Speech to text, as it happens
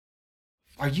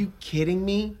Are you kidding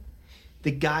me?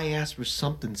 The guy asked for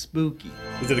something spooky.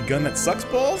 Is it a gun that sucks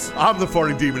balls? I'm the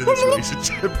farting demon in this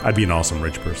relationship. I'd be an awesome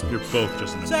rich person. You're both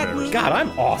just an embarrassment. God,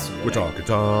 I'm awesome. We're talking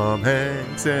Tom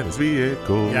Hanks and his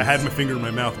vehicle. Yeah, I had my finger in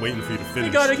my mouth waiting for you to finish.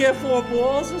 You gotta get 4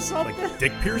 balls or something? Like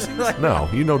dick piercings? No,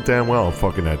 you know damn well I'm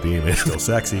fucking that demon. Still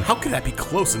sexy. How could that be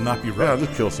close and not be Yeah, right? I'll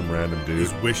just kill some random dude.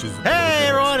 His wishes. Hey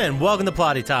everyone, and welcome to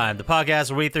Plotty Time, the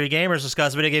podcast where we three gamers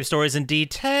discuss video game stories in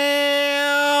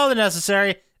detail, the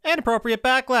necessary and appropriate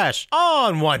backlash.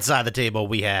 On one side of the table,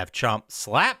 we have Chump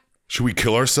Slap. Should we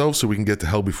kill ourselves so we can get to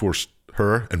hell before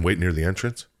her and wait near the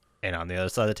entrance? And on the other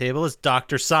side of the table is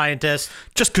Dr. Syintist.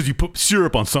 Just because you put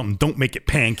syrup on something, don't make it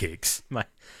pancakes.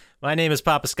 My name is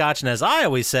Poppascotch, and as I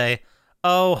always say,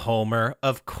 oh, Homer,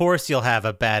 of course you'll have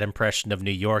a bad impression of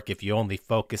New York if you only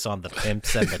focus on the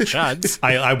pimps and the chuds.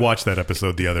 I watched that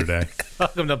episode the other day.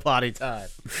 Welcome to Plotty Time.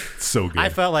 So good. I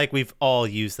felt like we've all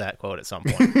used that quote at some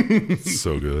point.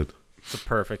 So good. It's a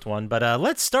perfect one. But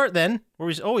let's start then, where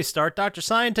we always start. Dr.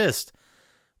 Syintist,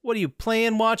 what are you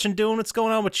playing, watching, doing? What's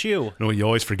going on with you? You know what you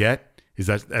always forget? Is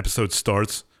that episode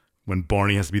starts when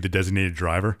Barney has to be the designated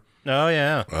driver. Oh,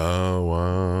 yeah. Oh,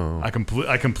 wow. I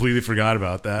completely forgot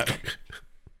about that.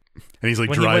 And he's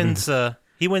like When driving.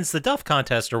 he wins the Duff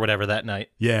contest or whatever that night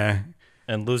Yeah.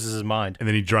 and loses his mind. And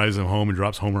then he drives him home and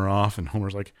drops Homer off. And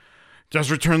Homer's like,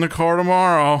 just return the car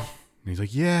tomorrow. And he's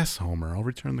like, yes, Homer, I'll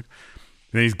return the car.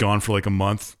 And then he's gone for like a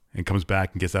month and comes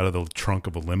back and gets out of the trunk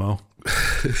of a limo.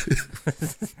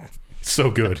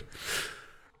 So good.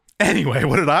 Anyway,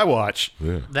 what did I watch?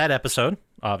 Yeah. That episode,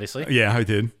 obviously. Yeah, I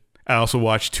did. I also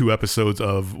watched 2 episodes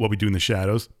of What We Do in the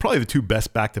Shadows. Probably the 2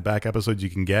 best back-to-back episodes you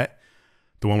can get.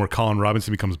 The one where Colin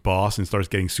Robinson becomes boss and starts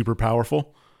getting super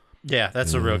powerful. Yeah,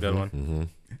 that's a real good one. Mm-hmm.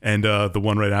 And the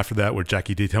one right after that where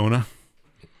Jackie Daytona.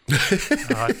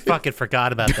 Oh, I fucking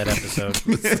forgot about that episode.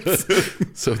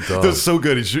 So dumb. That's so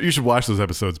good. You should watch those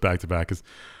episodes back-to-back. Because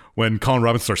when Colin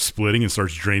Robinson starts splitting and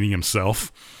starts draining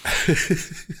himself.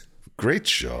 Great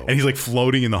show. And he's like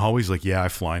floating in the hallway. He's like, yeah, I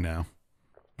fly now.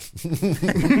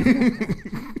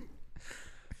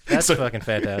 That's fucking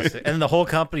fantastic. And the whole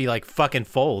company like fucking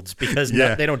folds because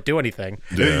they don't do anything.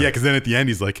 Yeah, because then at the end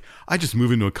he's like, I just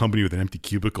moved into a company with an empty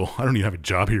cubicle. I don't even have a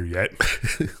job here yet.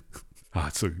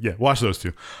 So yeah, watch those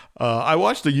 2. I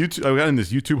watched I got in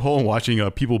this YouTube hole watching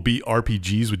people beat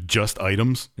RPGs with just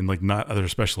items and like not other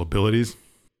special abilities.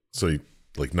 So you,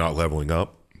 like, not leveling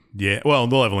up? Yeah, well,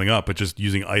 no leveling up, but just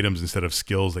using items instead of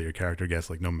skills that your character gets,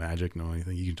 like no magic, no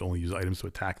anything. You can only use items to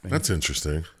attack things. That's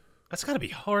interesting. That's got to be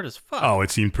hard as fuck. Oh, it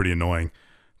seemed pretty annoying.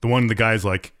 The guy's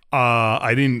like,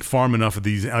 I didn't farm enough of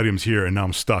these items here, and now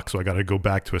I'm stuck, so I got to go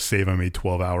back to a save I made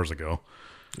 12 hours ago.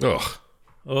 Ugh.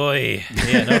 Oy.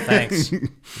 Yeah, no thanks.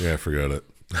 Yeah, forget it.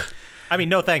 I mean,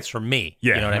 no thanks from me.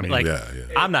 Yeah, you know what I mean? Like, yeah.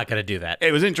 I'm not going to do that.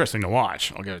 It was interesting to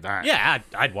watch. I'll give it that. Yeah,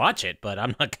 I'd watch it, but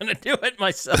I'm not going to do it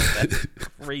myself. That's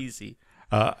crazy.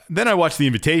 Then I watched The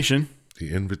Invitation.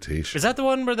 The Invitation. Is that the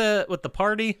one where with the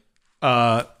party?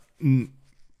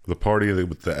 The party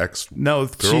with the ex No,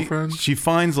 girlfriend? she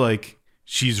finds like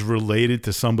she's related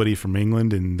to somebody from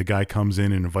England, and the guy comes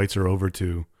in and invites her over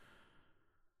to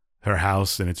her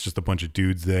house, and it's just a bunch of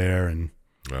dudes there, and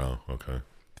Oh, okay.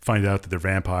 find out that they're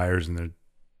vampires, and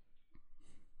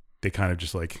they kind of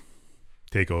just like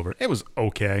take over. It was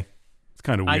okay. It's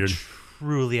kind of weird. I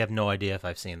truly have no idea if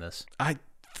I've seen this. I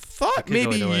thought could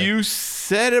maybe go either way.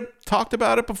 you talked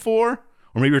about it before,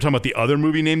 or maybe you were talking about the other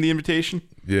movie named The Invitation.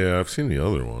 Yeah, I've seen the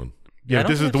other one. Yeah, I Yeah,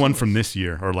 don't this think is the I've one seen from this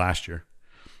year or last year.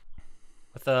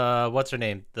 With what's her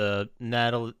name? The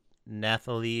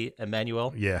Nathalie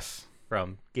Emmanuel Yes.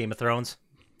 from Game of Thrones.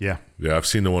 Yeah. Yeah, I've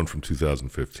seen the one from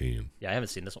 2015. Yeah, I haven't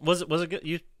seen this one. Was it good?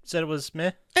 You said it was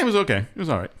meh? It was okay. It was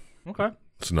all right. Okay.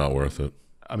 It's not worth it.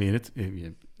 I mean,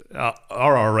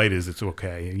 all right is it's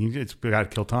okay. It's got to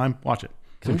kill time. Watch it.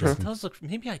 It's interesting. It does look.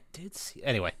 Maybe I did see.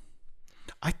 Anyway,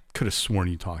 I could have sworn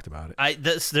you talked about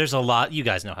it. there's a lot. You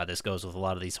guys know how this goes with a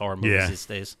lot of these horror movies Yeah. these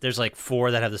days. There's like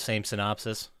 4 that have the same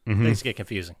synopsis. Things get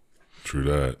confusing. True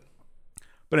that.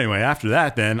 But anyway, after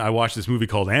that, then I watched this movie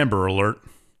called Amber Alert.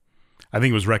 I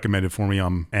think it was recommended for me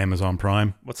on Amazon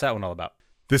Prime. What's that one all about?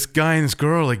 This guy and this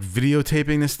girl like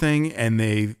videotaping this thing, and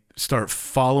they start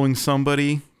following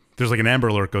somebody. There's like an Amber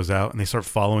Alert goes out, and they start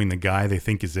following the guy they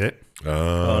think is it.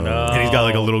 Oh no! And he's got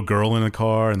like a little girl in the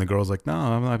car, and the girl's like, "No,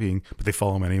 I'm not being." But they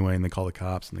follow him anyway, and they call the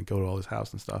cops, and they go to all his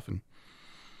house and stuff. And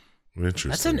Interesting.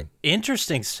 That's an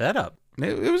interesting setup.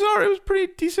 it was all right. It was a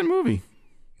pretty decent movie.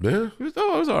 Yeah. It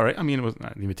was all right. I mean, it was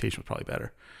not. The Invitation was probably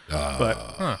better,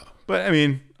 but I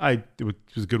mean, it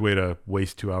was a good way to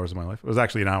waste 2 hours of my life. It was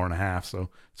actually an hour and a half, so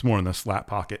it's more in the slap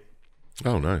pocket.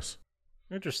 Oh, nice.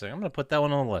 Interesting. I'm gonna put that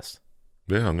one on the list.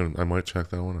 Yeah, I might check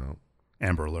that one out.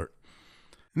 Amber Alert.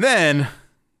 Then,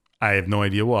 I have no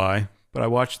idea why, but I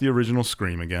watched the original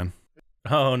Scream again.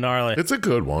 Oh, gnarly. It's a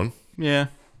good one. Yeah,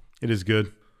 it is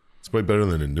good. It's way better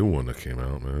than the new one that came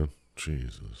out, man.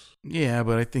 Jesus. Yeah,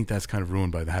 but I think that's kind of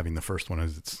ruined by having the first one,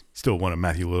 as it's still one of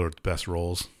Matthew Lillard's best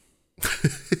roles.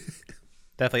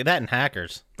 Definitely that and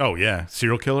Hackers. Oh, yeah.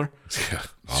 Serial killer. Yeah,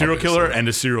 Serial killer obviously. and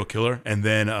a serial killer. And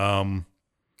then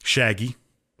Shaggy.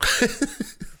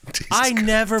 I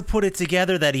never put it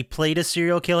together that he played a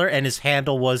serial killer and his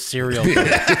handle was serial killer.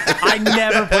 I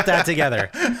never put that together.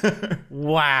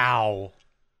 Wow.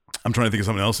 I'm trying to think of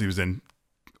something else he was in.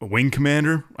 Wing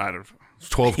Commander? I don't know.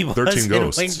 12, He was 13 in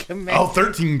Ghosts. Wing Commander. Oh,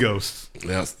 13 Ghosts.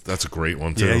 Yeah, that's a great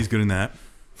one, too. Yeah, he's good in that.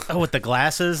 Oh, with the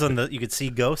glasses and you could see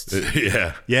ghosts.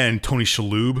 Yeah. Yeah, and Tony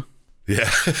Shalhoub. Yeah.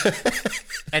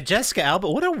 And Jessica Alba,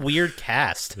 what a weird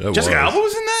cast. That Jessica was. Alba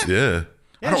was in that? Yeah.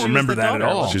 I don't she was remember the that at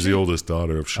daughter. all. She's the oldest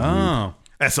daughter of Shalhoub.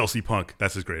 Oh. SLC Punk.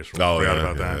 That's his greatest role. Oh, Forgot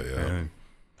yeah, about yeah, that. yeah.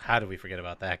 How did we forget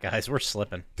about that, guys? We're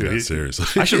slipping. Yeah, Dude,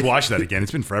 seriously. I should watch that again.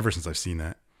 It's been forever since I've seen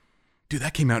that. Dude,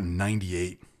 that came out in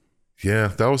 98. Yeah,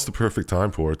 that was the perfect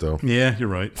time for it, though. Yeah, you're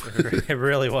right. It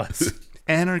really was.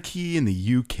 Anarchy in the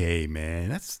UK,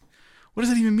 man. What does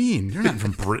that even mean? You're not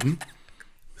from Britain.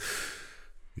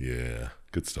 Yeah,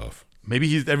 good stuff.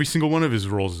 Maybe every single one of his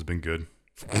roles has been good.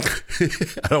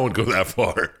 I don't want to go that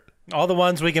far. All the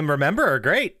ones we can remember are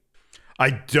great. I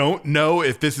don't know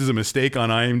if this is a mistake on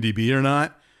IMDb or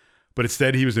not, but it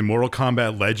said he was in Mortal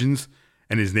Kombat Legends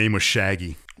and his name was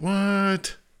Shaggy.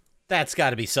 What? That's got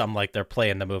to be something like they're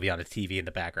playing the movie on a TV in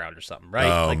the background or something, right?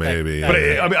 Oh, Like maybe.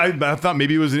 that- But I thought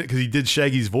maybe it was because he did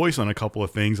Shaggy's voice on a couple of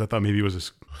things. I thought maybe it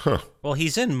was well,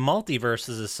 he's in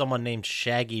Multiverses as someone named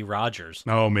Shaggy Rogers.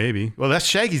 Oh, maybe. Well, that's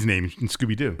Shaggy's name in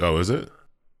Scooby-Doo. Oh, is it?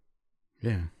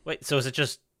 Yeah. Wait, so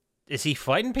is he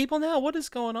fighting people now? What is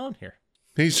going on here?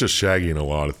 He's just Shaggy in a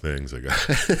lot of things, I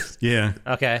guess. Yeah.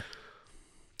 Okay.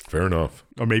 Fair enough.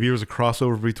 Or maybe it was a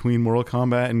crossover between Mortal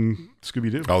Kombat and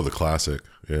Scooby-Doo. Oh, the classic.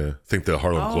 Yeah. I think the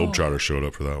Harlem Globetrotters showed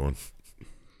up for that one.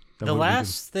 The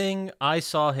last thing I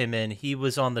saw him in, he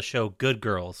was on the show Good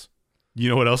Girls. You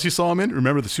know what else you saw him in?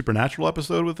 Remember the Supernatural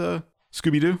episode with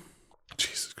Scooby-Doo?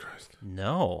 Jesus Christ.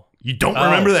 No. You don't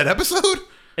remember that episode?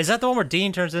 Is that the one where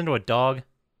Dean turns into a dog?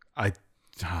 I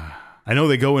know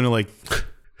they go into like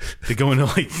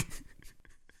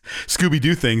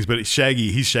Scooby-Doo things, but he's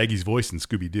Shaggy's voice in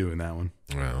Scooby-Doo in that one.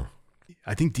 Well,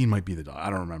 I think Dean might be the dog. I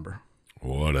don't remember.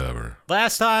 whatever.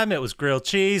 Last time it was grilled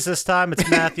cheese. This time it's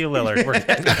Matthew Lillard.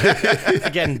 We're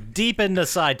getting deep into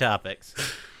side topics.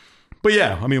 But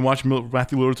yeah, I mean, watch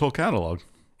Matthew Lillard's whole catalog.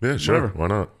 Yeah, sure. Whatever. Why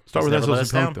not? Start with Never let SLC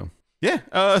us Punk, down. though.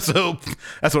 Yeah, so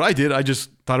that's what I did. I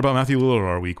just thought about Matthew Lillard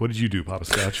our week. What did you do,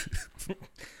 Poppascotch?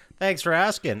 Thanks for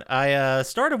asking. I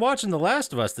started watching The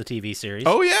Last of Us, the TV series.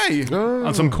 Oh yeah,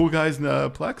 on some cool guys in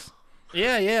Plex.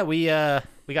 Yeah.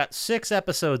 We got 6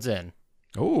 episodes in.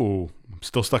 Oh, I'm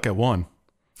still stuck at 1.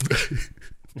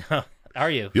 Are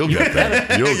you? You'll get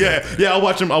that. You'll get that. Yeah, I'll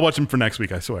watch him for next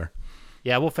week. I swear.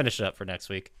 Yeah, we'll finish it up for next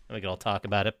week, and we can all talk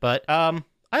about it. But I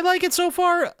like it so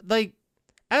far. Like,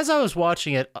 as I was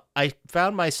watching it, I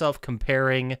found myself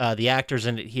comparing the actors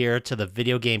in it here to the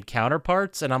video game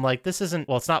counterparts, and I'm like, this isn't,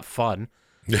 well, it's not fun,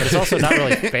 but it's also not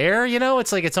really fair, you know?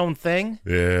 It's like its own thing.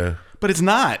 Yeah. But it's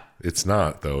not. It's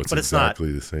not, though. It's But it's not.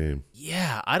 exactly the same.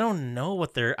 Yeah, I don't know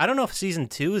if season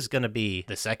 2 is going to be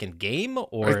the second game,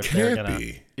 or It if they're can't going to...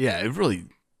 be. Yeah, it really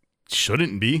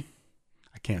shouldn't be.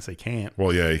 I can't say can't.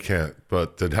 Well, yeah, you can't.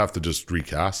 But they'd have to just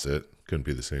recast it. Couldn't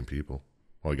be the same people.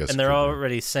 Well, I guess. And it they're could be.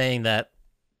 already saying that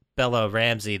Bella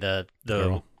Ramsey, the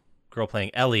girl playing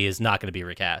Ellie, is not going to be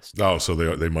recast. Oh, so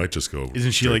they might just go.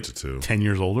 Isn't she straight like to 2? 10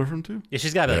 years older from 2? Yeah,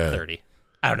 she's got to be like Yeah. 30.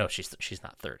 I don't know if she's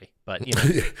not 30, but you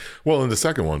know. Well, in the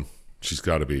second one, she's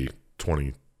got to be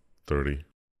 20, 30.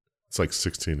 It's like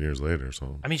 16 years later or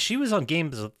something. I mean, she was on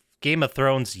Game of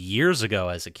Thrones years ago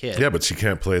as a kid. Yeah, but she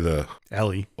can't play the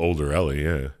Ellie. older Ellie.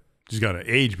 Yeah. She's got to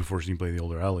age before she can play the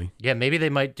older Ellie. Yeah, maybe they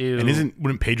might do. And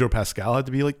wouldn't Pedro Pascal have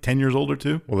to be like 10 years older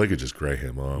too? Well, they could just gray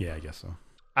him up. Yeah, I guess so.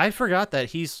 I forgot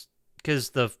that because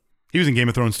He was in Game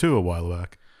of Thrones too a while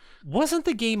back. wasn't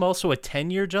the game also a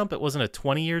 10-year jump? It wasn't a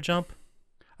 20-year jump.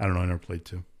 I don't know. I never played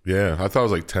 2. Yeah, I thought it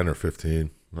was like 10 or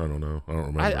 15. I don't know. I don't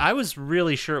remember. I was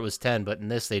really sure it was 10, but in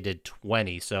this they did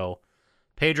 20. So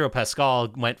Pedro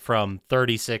Pascal went from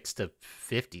 36 to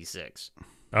 56.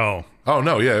 Oh, Oh,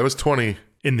 no. Yeah, it was 20.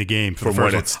 in the game for From the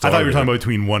when first it one. I thought you were started. talking about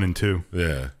between 1 and 2.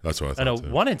 Yeah, that's what I I know thought.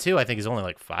 too. 1 and 2 I think is only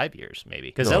like 5 years maybe.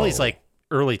 Because No. Ellie's like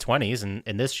early 20s, and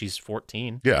in this she's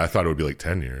 14. Yeah, I thought it would be like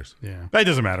 10 years. Yeah, that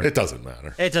doesn't matter. It doesn't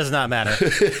matter. It does not matter.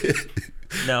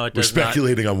 No, it We're does not.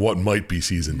 speculating on what might be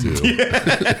season 2.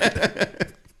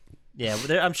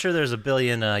 Yeah, I'm sure there's a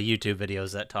billion YouTube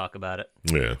videos that talk about it.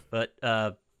 Yeah. But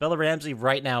Bella Ramsey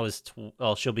right now is,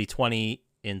 she'll be 20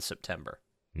 in September.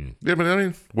 Yeah, but I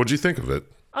mean, what'd you think of it?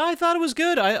 I thought it was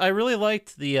good. I really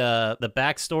liked the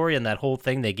backstory and that whole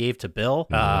thing they gave to Bill.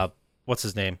 What's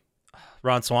his name?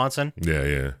 Ron Swanson.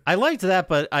 Yeah. I liked that,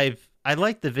 but I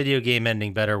liked the video game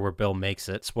ending better where Bill makes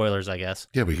it. Spoilers, I guess.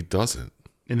 Yeah, but he doesn't.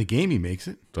 In the game, he makes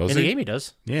it. Does in he? the game, he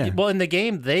does. Yeah. Well, in the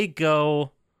game, they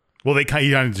go... Well, they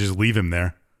kind of just leave him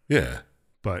there, Yeah.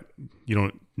 but you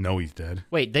don't know he's dead.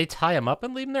 Wait, they tie him up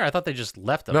and leave him there? I thought they just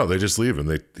left him. No, they just leave him.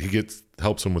 He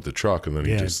helps him with the truck, and then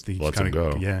he just lets him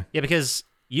go. Yeah. Yeah, because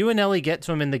you and Ellie get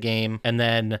to him in the game, and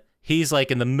then he's like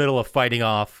in the middle of fighting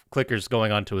off clickers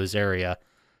going onto his area.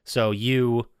 So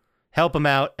you help him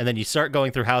out, and then you start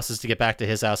going through houses to get back to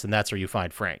his house, and that's where you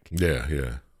find Frank. Yeah.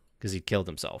 Because he killed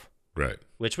himself. Right.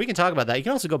 Which we can talk about that. You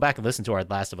can also go back and listen to our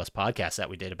Last of Us podcast that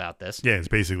we did about this. Yeah, it's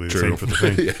basically the True. same for the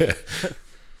thing.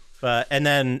 Yeah. And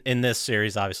then in this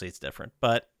series, obviously it's different.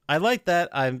 But I like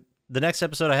that. The next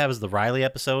episode I have is the Riley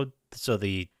episode, so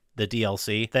the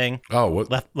DLC thing. Oh, what?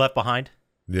 Left Behind.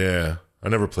 Yeah, I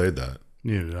never played that.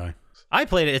 Neither did I. I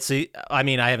played it.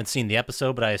 I haven't seen the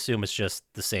episode, but I assume it's just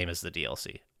the same as the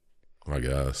DLC. I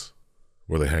guess.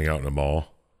 Where they hang out in a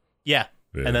mall. Yeah.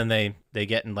 Yeah. And then they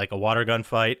get in like a water gun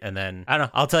fight, and then I don't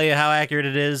know. I'll tell you how accurate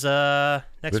it is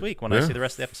next week when I see the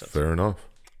rest of the episodes. Fair enough.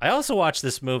 I also watched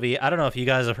this movie. I don't know if you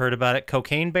guys have heard about it.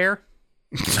 Cocaine Bear.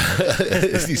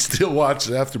 You still watch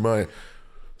it after my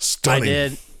stunning. I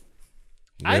did.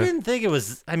 Yeah. I didn't think it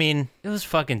was. I mean, it was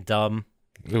fucking dumb.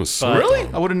 It was so Really?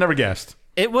 dumb. I would have never guessed.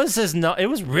 It was it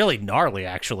was really gnarly,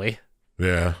 actually.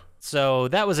 Yeah. So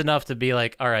that was enough to be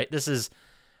like, all right, this is.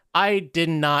 I did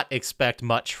not expect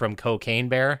much from Cocaine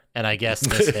Bear, and I guess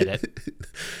this hit it.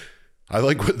 I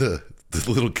like when the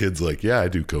little kid's like, yeah, I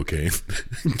do cocaine.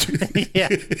 Yeah.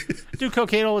 I do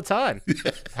cocaine all the time.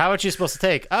 How much are you supposed to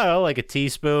take? I don't know, like a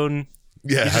teaspoon.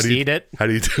 Yeah. You just eat it? How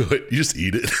do you do it? You just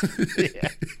eat it.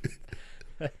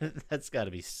 Yeah. That's got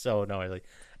to be so gnarly.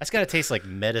 That's got to taste like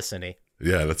medicine-y.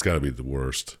 Yeah, that's got to be the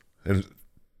worst. And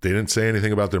they didn't say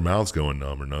anything about their mouths going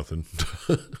numb or nothing.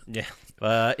 Yeah.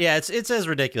 Yeah, it's as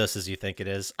ridiculous as you think it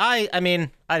is. I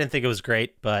mean, I didn't think it was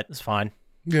great, but it's fine.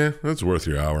 Yeah, that's worth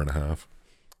your hour and a half.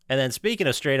 And then speaking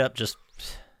of straight up just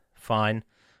fine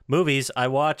movies, I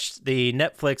watched the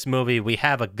Netflix movie We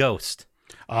Have a Ghost.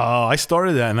 Oh, I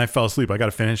started that and I fell asleep. I got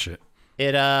to finish it.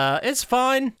 It's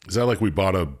fine, Is that like we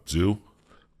bought a zoo?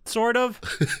 sort of.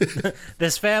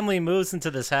 This family moves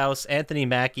into this house. Anthony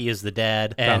Mackie is the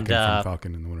dad, and From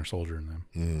Falcon and the Winter Soldier and them.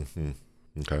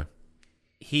 Mm-hmm. Okay.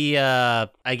 he I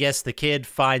guess the kid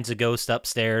finds a ghost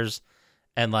upstairs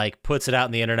and like puts it out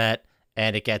on the internet,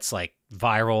 and it gets like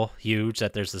viral, huge,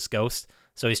 that there's this ghost.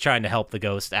 So he's trying to help the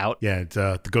ghost out. Yeah, it's,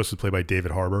 the ghost was played by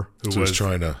David Harbour, who So was he's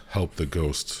trying to help the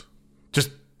ghost,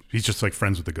 he's just like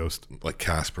friends with the ghost. like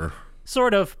Casper.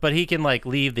 Sort of, but he can like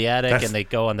leave the attic and they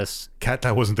go on this. Cat,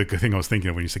 that wasn't the good thing I was thinking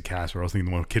of when you said Casper. I was thinking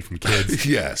the one kid from Kids.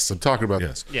 Yes, I'm talking about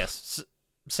yes. Yes,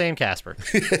 same Casper.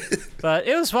 But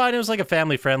it was fine. It was like a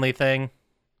family friendly thing.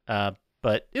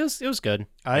 But it was good.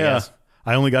 I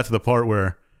only got to the part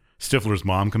where Stifler's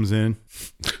mom comes in.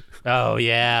 Oh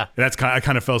yeah, And I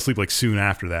kind of fell asleep like soon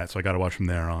after that, so I got to watch from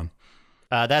there on.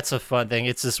 that's a fun thing.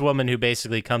 It's this woman who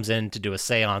basically comes in to do a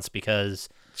seance because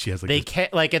She has like they this-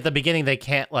 can't, like at the beginning, they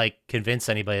can't like convince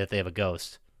anybody that they have a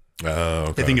ghost. Oh,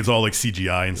 okay. They think it's all like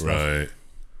CGI and stuff. right.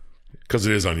 Because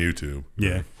it is on YouTube.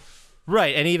 Yeah.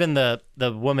 Right, and even the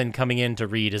woman coming in to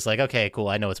read is like, okay, cool,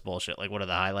 I know it's bullshit. Like, what are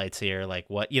the highlights here? Like,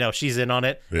 what, she's in on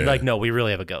it. Yeah. Like, no, we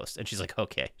really have a ghost, and she's like,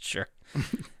 okay, sure.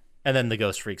 And then the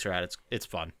ghost freaks her out. It's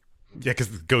fun. Yeah, because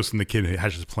the ghost and the kid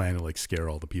has this plan to like scare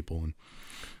all the people. And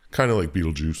Kind of like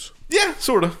Beetlejuice. yeah,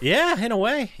 sort of. Yeah, in a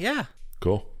way, yeah.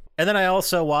 Cool. And then I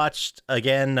also watched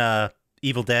again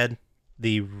Evil Dead,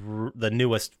 the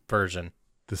newest version.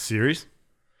 The series.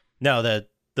 No,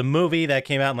 the movie that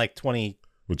came out in like 2011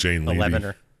 With Jane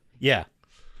Levy. Yeah.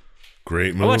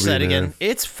 Great movie. I watched that man. again.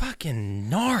 It's fucking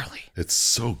gnarly. It's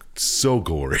so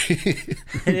gory. It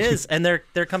is, and they're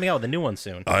coming out with a new one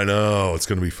soon. I know. It's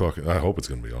gonna be fucking. I hope it's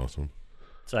gonna be awesome.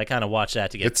 So I kind of watched that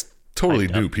to get. It's totally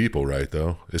hyped new up. people, right?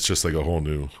 Though it's just like a whole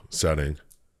new setting.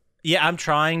 Yeah, I'm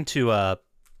trying to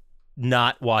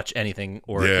not watch anything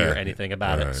or Yeah. hear anything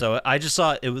about it. Right. So I just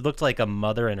saw it looked like a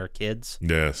mother and her kids,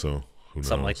 Yeah. So who knows?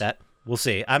 something like that. We'll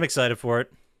see. I'm excited for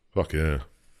it. Fuck yeah.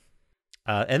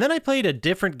 And then I played a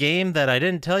different game that I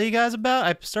didn't tell you guys about.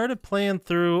 I started playing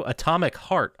through Atomic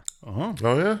Heart. Oh.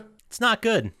 Oh yeah. It's not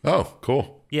good. Oh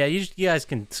cool. Yeah, you guys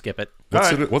can skip it.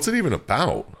 What's it even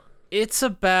about? It's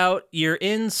about you're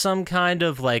in some kind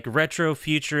of like retro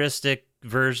futuristic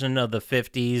version of the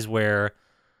 50s where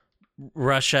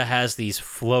Russia has these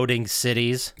floating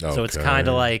cities, so it's kind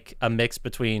of like a mix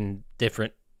between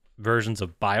different versions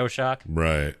of BioShock.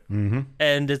 Right. Mm-hmm.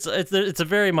 And it's a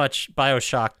very much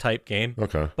BioShock type game.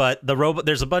 Okay. But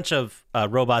there's a bunch of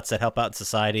robots that help out in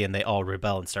society, and they all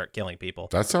rebel and start killing people.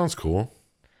 That sounds cool.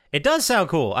 It does sound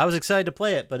cool. I was excited to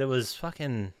play it, but it was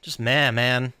fucking just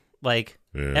man. Like,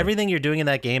 everything you're doing in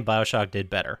that game, BioShock did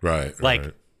better. Right.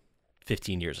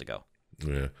 15 years ago.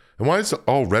 Yeah. And why is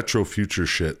all retro future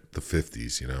shit the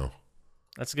 50s, you know?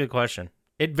 That's a good question.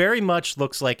 It very much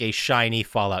looks like a shiny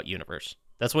Fallout universe.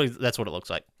 That's what it looks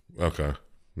like. Okay.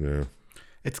 Yeah.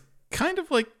 It's kind of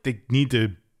like they need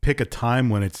to pick a time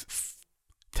when it's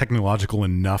technological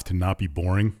enough to not be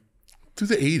boring. Do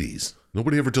the 80s.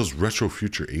 Nobody ever does retro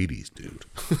future 80s, dude.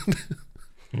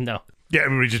 No. Yeah,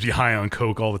 everybody just be high on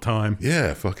coke all the time.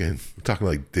 Yeah, fucking. We're talking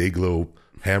like Dayglow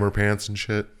hammer pants and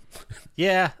shit.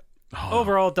 Yeah.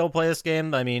 Overall, don't play this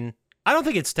game. I mean, I don't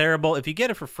think it's terrible. If you get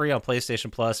it for free on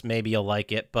PlayStation Plus, maybe you'll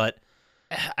like it. But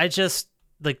I just,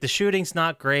 like, the shooting's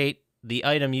not great. The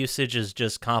item usage is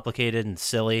just complicated and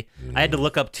silly. I had to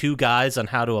look up 2 guides on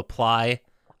how to apply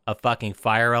a fucking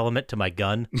fire element to my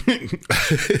gun.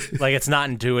 Like, it's not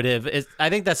intuitive. I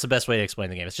think that's the best way to explain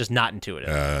the game. It's just not intuitive.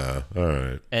 All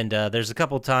right. And there's a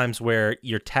couple times where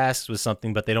you're tasked with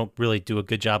something, but they don't really do a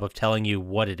good job of telling you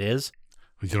what it is.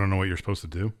 You don't know what you're supposed to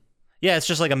do? Yeah, it's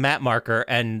just like a map marker.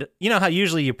 And you know how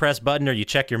usually you press button or you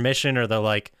check your mission or they're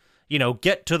like, you know,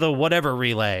 get to the whatever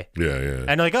relay. Yeah. And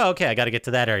you're like, oh, okay, I got to get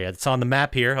to that area. It's on the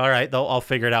map here. All right, I'll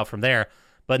figure it out from there.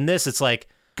 But in this, it's like,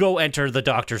 go enter the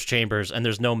doctor's chambers, and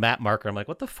there's no map marker. I'm like,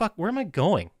 what the fuck? Where am I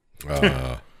going?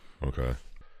 Okay.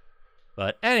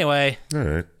 But anyway, All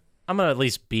right. I'm going to at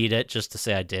least beat it just to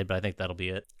say I did, but I think that'll be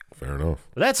it. Fair enough.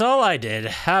 But that's all I did.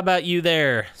 How about you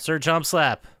there, Sir Chump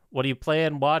Slap? What are you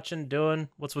playing, watching, doing?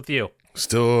 What's with you?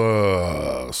 Still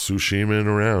Tsushimaing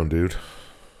around, dude.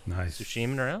 Nice.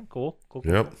 Tsushimaing around? Cool.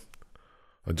 Yep.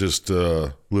 I just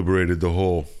liberated the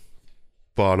whole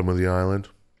bottom of the island.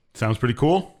 Sounds pretty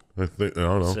cool. I don't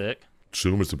know. Sick.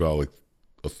 Assume it's about like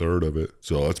a third of it,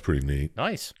 so that's pretty neat.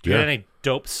 Nice. Do you get any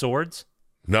dope swords?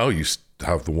 No, you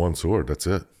have the one sword. That's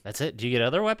it. That's it? Do you get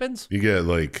other weapons? You get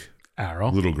like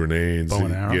Arrow. little grenades. Bow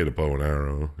and arrow. You get a bow and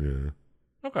arrow.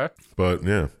 Yeah. Okay. But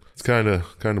yeah, it's kind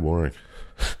of boring.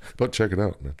 But check it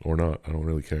out, man. Or not. I don't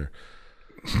really care.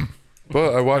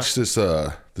 But I watched this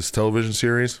television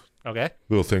series. Okay.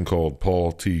 Little thing called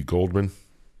Paul T. Goldman.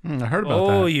 I heard about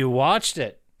Oh, that. you watched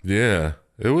it. Yeah.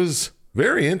 It was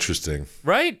very interesting.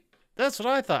 Right? That's what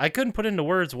I thought. I couldn't put into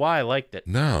words why I liked it.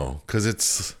 No, because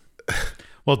it's...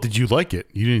 Well, did you like it?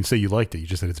 You didn't say you liked it. You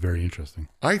just said it's very interesting.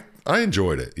 I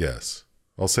enjoyed it, yes.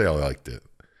 I'll say I liked it.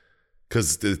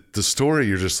 Because the story,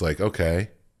 you're just like,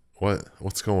 okay,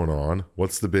 what's going on?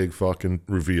 What's the big fucking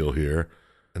reveal here?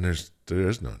 And there's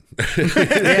none.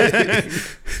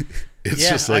 It's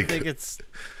just like... I think it's...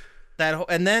 that.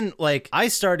 And then, like, I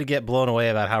started to get blown away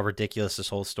about how ridiculous this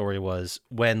whole story was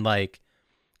when, like,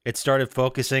 it started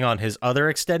focusing on his other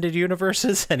extended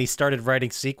universes and he started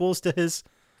writing sequels to his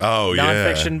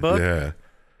nonfiction book. Yeah.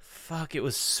 Fuck, it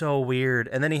was so weird.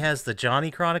 And then he has the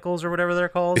Johnny Chronicles or whatever they're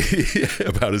called. Yeah,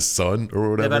 about his son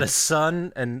or whatever. About his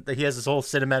son, and he has this whole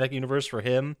cinematic universe for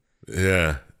him.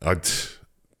 Yeah. I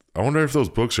wonder if those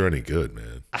books are any good,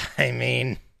 man. I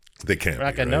mean, They can't we're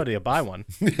not going to know till you buy one.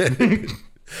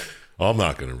 I'm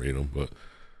not going to read them, but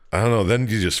I don't know. Then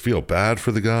you just feel bad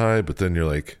for the guy, but then you're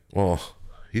like, well,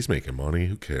 he's making money.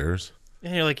 Who cares?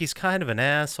 And you're like, he's kind of an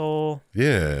asshole.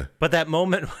 Yeah. But that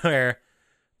moment where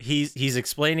he's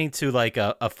explaining to like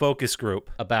a focus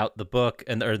group about the book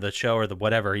or the show or the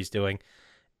whatever he's doing,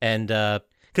 and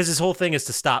because his whole thing is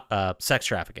to stop sex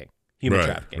trafficking, human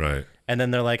trafficking. Right. And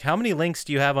then they're like, how many links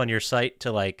do you have on your site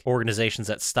to like organizations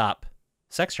that stop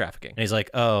sex trafficking? And he's like,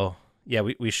 oh, yeah,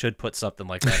 we should put something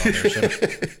like that on there. Shouldn't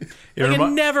we? Like,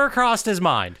 it never crossed his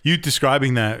mind. You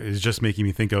describing that is just making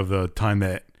me think of the time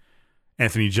that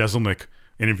Anthony Jeselnik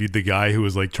interviewed the guy who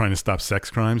was like trying to stop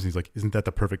sex crimes. He's like, isn't that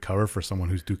the perfect cover for someone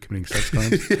who's committing sex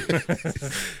crimes?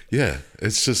 Yeah.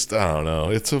 It's just, I don't know.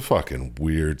 It's a fucking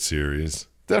weird series.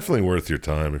 Definitely worth your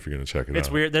time if you're going to check it out.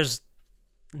 It's weird. There's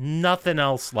nothing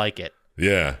else like it.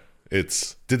 Yeah. Did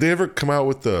they ever come out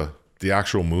with the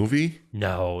actual movie?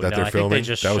 No, that they're I filming? think they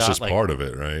just that was shot, just like, part of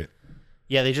it, right?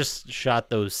 Yeah, they just shot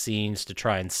those scenes to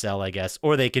try and sell, I guess.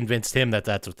 Or they convinced him that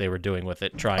that's what they were doing with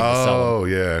it, trying to sell them. Oh,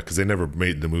 yeah, because they never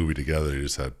made the movie together. They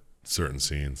just had certain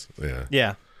scenes. Yeah.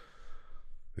 Yeah.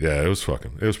 Yeah, it was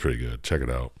pretty good. Check it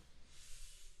out.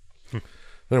 Then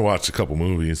I watched a couple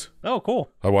movies. Oh, cool.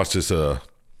 I watched this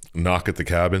Knock at the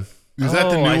Cabin. Is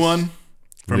that the new one?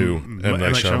 New M.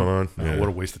 Night Shyamalan. Oh, Yeah. what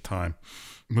a waste of time.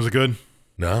 Was it good?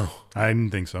 No. I didn't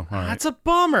think so. All right. That's a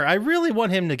bummer. I really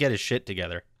want him to get his shit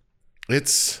together.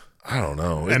 It's, I don't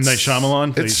know. M. Night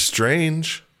Shyamalan? It's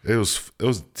strange. It was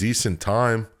decent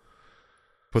time.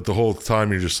 But the whole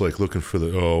time you're just like looking for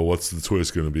what's the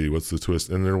twist going to be? What's the twist?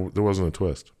 And there wasn't a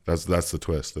twist. That's the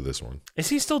twist of this one. Is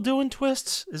he still doing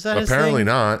twists? Is that Apparently his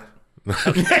thing? not.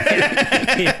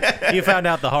 You found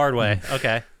out the hard way.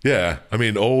 Okay. Yeah. I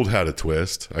mean, Old had a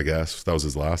twist, I guess. That was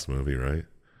his last movie, right?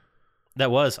 That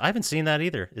was. I haven't seen that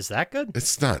either. Is that good?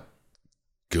 It's not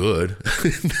good.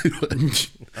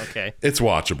 Okay. It's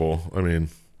watchable. I mean,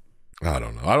 I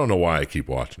don't know. I don't know why I keep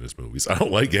watching his movies. I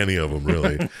don't like any of them,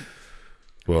 really.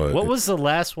 But What was the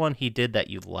last one he did that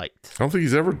you liked? I don't think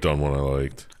he's ever done one I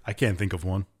liked. I can't think of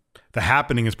one. The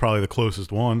Happening is probably the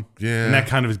closest one. Yeah. And that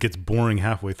kind of gets boring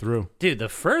halfway through. Dude, the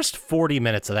first 40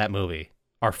 minutes of that movie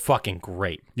are fucking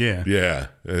great. Yeah. Yeah,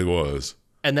 it was.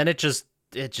 And then it just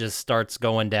starts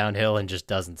going downhill and just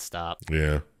doesn't stop.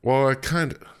 Yeah. Well,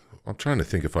 I'm trying to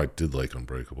think if I did like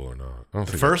Unbreakable or not. I don't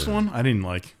The think I first did. one, I didn't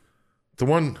like. The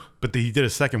one, But he did a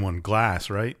second one, Glass,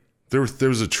 right? there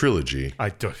was a trilogy. He I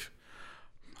did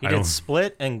don't-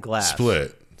 Split and Glass.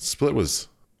 Split was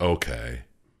okay,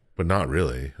 but not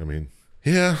really. I mean,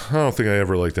 yeah, I don't think I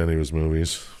ever liked any of his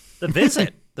movies. The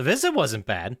Visit. The Visit wasn't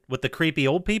bad with the creepy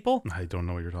old people. I don't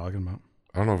know what you're talking about.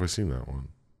 I don't know if I've seen that one.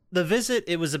 The Visit,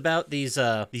 it was about these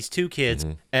two kids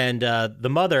and the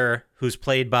mother, who's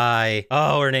played by,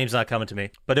 her name's not coming to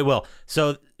me, but it will.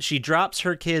 So she drops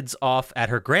her kids off at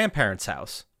her grandparents'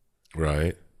 house.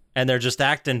 Right. And they're just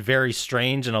acting very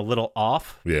strange and a little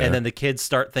off. Yeah. And then the kids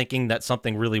start thinking that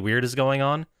something really weird is going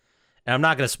on. And I'm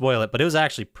not going to spoil it, but it was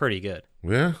actually pretty good.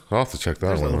 Yeah, I'll have to check that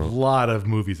There's one a out. lot of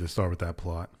movies that start with that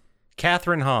plot.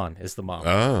 Catherine Hahn is the mom.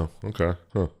 Oh, okay.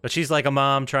 Huh. But she's like a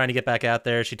mom trying to get back out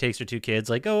there. She takes her two kids,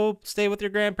 like, go stay with your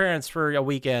grandparents for a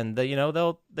weekend.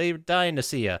 They're dying to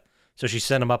see you. So she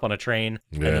sent them up on a train.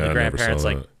 And then Yeah, the I never grandparents saw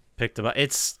like that. picked them up.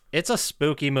 It's a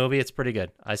spooky movie. It's pretty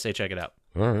good. I say check it out.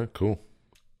 All right, cool.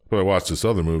 But I watched this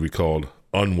other movie called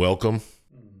Unwelcome.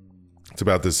 It's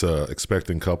about this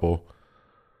expectant couple.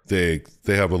 They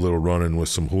have a little run-in with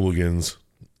some hooligans,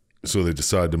 so they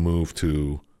decide to move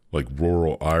to like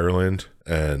rural Ireland.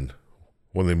 And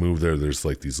when they move there, there's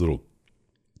like these little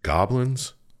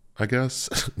goblins, I guess,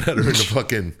 that are in the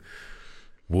fucking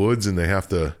woods, and they have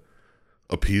to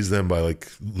appease them by like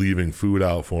leaving food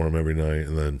out for them every night.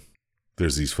 And then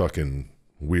there's these fucking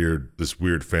this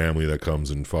weird family that comes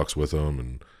and fucks with them,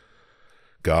 and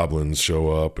goblins show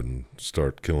up and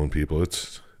start killing people.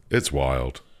 It's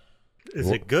wild. Is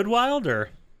it good wild or?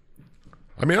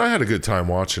 I mean, I had a good time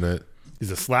watching it. Is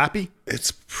it slappy?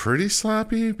 It's pretty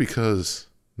slappy because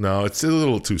no, it's a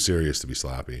little too serious to be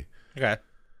slappy. Okay.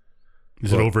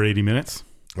 Is it over 80 minutes?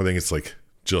 I think it's like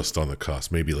just on the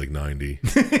cusp, maybe like 90.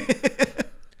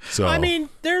 So I mean,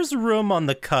 there's room on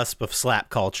the cusp of slap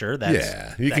culture.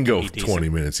 yeah, you can go 20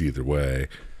 minutes either way.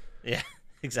 Yeah,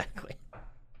 exactly.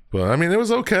 But I mean, it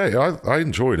was okay. I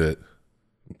enjoyed it,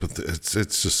 but it's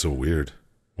just so weird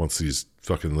once these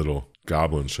fucking little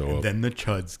goblins show up. Then the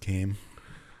chuds came.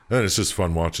 And it's just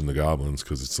fun watching the goblins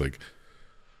because it's like,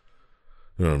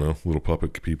 I don't know, little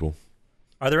puppet people.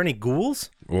 Are there any ghouls?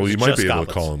 Well, Or is you it might just be able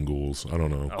to goblins? call them ghouls. I don't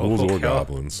know. Oh, Ghouls or okay.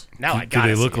 goblins. Now I Do got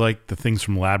they look like the things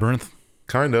from Labyrinth?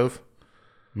 Kind of.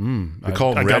 They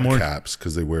call them red caps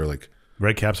because they wear like...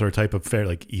 Red caps are a type of fairy,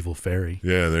 like evil fairy.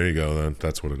 Yeah, there you go then.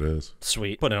 That's what it is.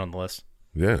 Sweet. Put it on the list.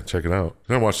 Yeah, check it out.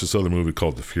 Then I watched this other movie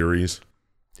called The Furies.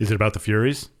 Is it about the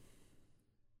Furies?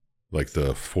 Like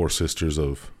the four sisters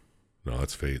of... No,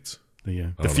 that's Fates. The I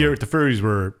don't know. the Furies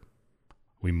were...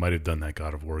 We might have done that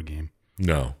God of War game.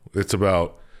 No, it's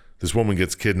about this woman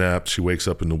gets kidnapped. She wakes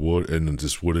up in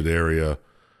this wooded area,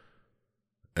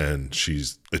 and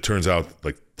it turns out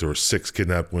like there were 6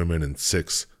 kidnapped women and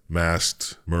 6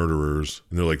 masked murderers,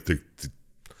 and they're like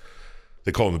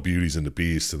they call them the beauties and the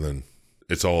beast, and then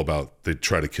it's all about they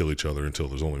try to kill each other until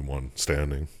there's only one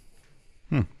standing.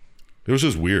 It was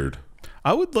just weird.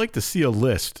 I would like to see a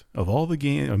list of all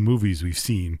the movies we've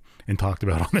seen and talked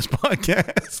about on this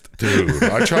podcast. Dude,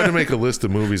 I tried to make a list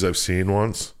of movies I've seen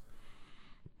once.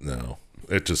 No,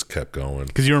 it just kept going.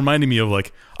 Because you reminded me of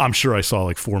like, I'm sure I saw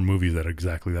like 4 movies that are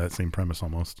exactly that same premise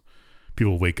almost.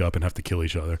 People wake up and have to kill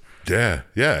each other. Yeah,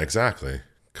 exactly.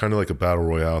 Kind of like a battle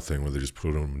royale thing where they just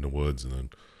put them in the woods and then...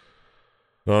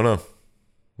 I don't know.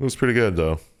 It was pretty good,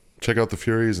 though. Check out The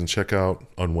Furies and check out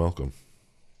Unwelcome.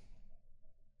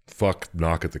 Fuck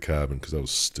Knock at the Cabin, because that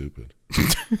was stupid.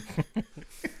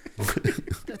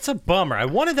 That's a bummer. I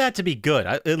wanted that to be good.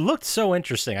 It looked so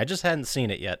interesting. I just hadn't seen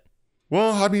it yet.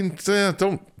 Well, I mean,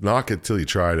 don't knock it till you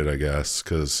tried it, I guess,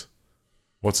 because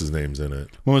What's his name's in it?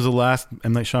 When was the last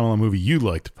M. Night Shyamalan movie you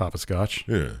liked, Poppascotch?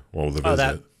 Yeah. Well, The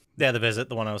Visit. The Visit,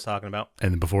 the one I was talking about.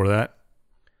 And then before that?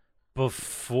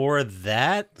 Before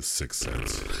that? The Sixth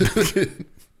Sense.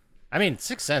 I mean,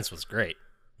 Sixth Sense was great.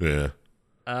 Yeah.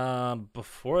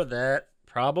 Before that,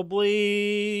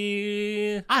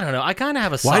 probably... I don't know. I kind of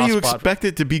have a soft spot. Why do you expect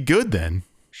it to be good then?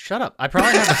 Shut up. I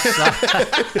probably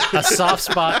have a soft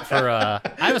spot for... I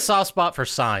have a soft spot for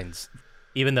Signs,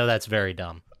 even though that's very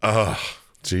dumb. Oh,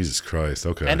 Jesus Christ.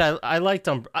 Okay. And I liked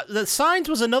them. The Signs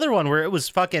was another one where it was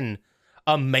fucking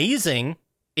amazing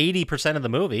 80% of the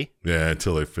movie. Yeah,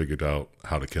 until they figured out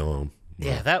how to kill him.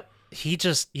 Yeah,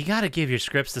 you got to give your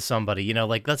scripts to somebody,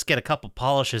 like let's get a couple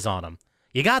polishes on them.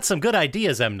 You got some good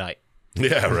ideas, M. Night.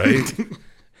 Yeah, right?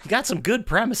 You got some good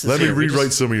premises. Let me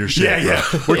rewrite some of your shit. Yeah.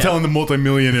 We're telling the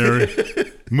multimillionaire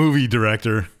movie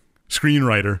director,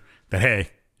 screenwriter that,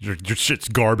 hey, your shit's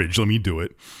garbage. Let me do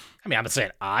it. I mean, I'm not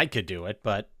saying I could do it,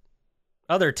 but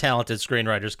other talented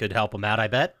screenwriters could help him out, I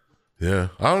bet. Yeah.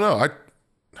 I don't know.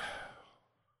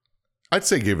 I'd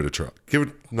say give it a try.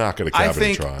 Knock it a cabin I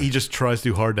think a try. he just tries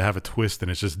too hard to have a twist, and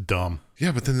it's just dumb.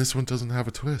 Yeah, but then this one doesn't have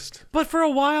a twist. But for a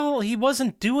while, he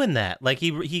wasn't doing that. Like,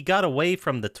 he got away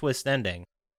from the twist ending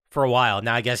for a while.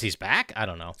 Now, I guess he's back? I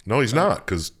don't know. No, he's not,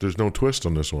 because there's no twist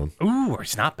on this one. Ooh, or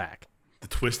he's not back. The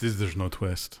twist is there's no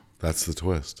twist. That's the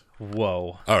twist.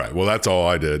 Whoa. All right, well, that's all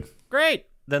I did. Great.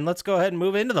 Then let's go ahead and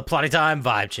move into the Plotty Time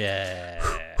vibe check.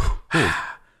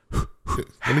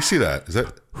 Let me see that. Is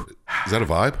that a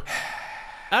vibe?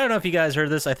 I don't know if you guys heard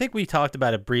this. I think we talked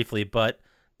about it briefly, but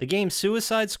the game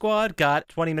Suicide Squad got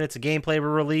 20 minutes of gameplay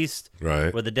were released.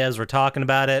 Right. Where the devs were talking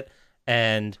about it,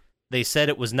 and they said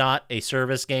it was not a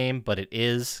service game, but it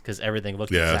is, because everything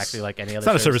looked exactly like any other It's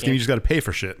not a service game. You just got to pay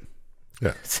for shit.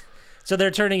 Yeah. So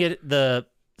they're turning the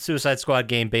Suicide Squad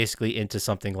game basically into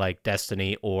something like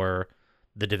Destiny or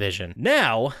The Division.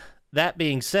 Now, that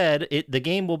being said, the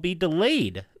game will be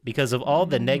delayed because of all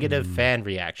the negative fan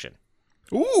reaction.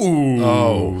 Ooh.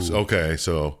 Oh, okay.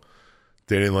 So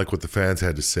they didn't like what the fans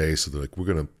had to say, so they're like, we're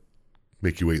going to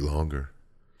make you wait longer.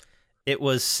 It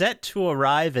was set to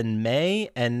arrive in May,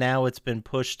 and now it's been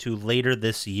pushed to later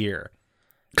this year.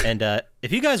 And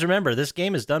if you guys remember, this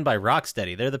game is done by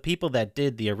Rocksteady. They're the people that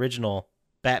did the original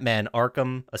Batman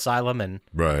Arkham Asylum and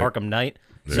Arkham Knight.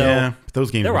 So yeah,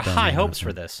 those games there were done high hopes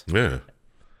for this. Yeah.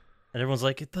 And everyone's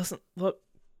like, it doesn't look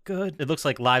good. It looks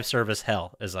like live service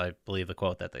hell, is I believe the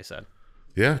quote that they said.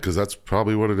 Yeah, because that's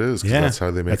probably what it is. Yeah, that's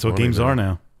how they make. That's what games are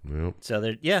now. Yep. So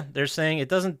they're saying it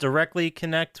doesn't directly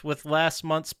connect with last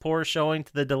month's poor showing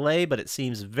to the delay, but it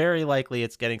seems very likely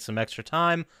it's getting some extra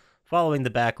time following the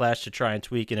backlash to try and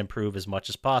tweak and improve as much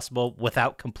as possible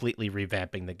without completely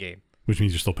revamping the game. Which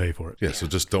means you still pay for it. Yeah, so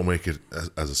just don't make it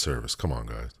as a service. Come on,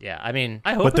 guys. Yeah, I mean,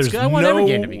 I hope But it's there's good. I want every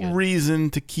game to be no good.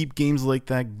 reason to keep games like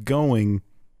that going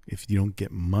if you don't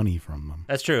get money from them.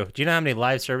 That's true. Do you know how many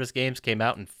live service games came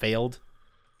out and failed?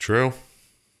 True.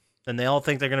 And they all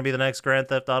think they're going to be the next Grand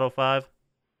Theft Auto 5?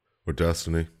 Or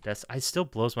Destiny. It still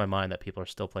blows my mind that people are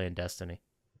still playing Destiny.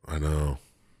 I know.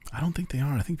 I don't think they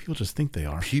are. I think people just think they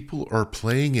are. People are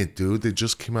playing it, dude. They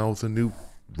just came out with a new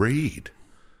raid,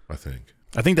 I think.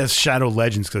 I think that's Shadow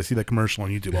Legends because I see that commercial on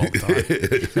YouTube all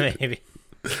the time. Maybe.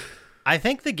 I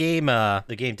think the game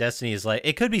Destiny is like,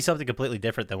 it could be something completely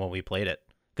different than when we played it.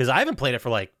 Because I haven't played it for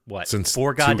like, what, Since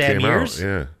 4 2 goddamn came years? out,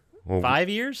 yeah. Well, 5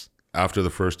 years? after the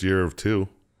first year of 2,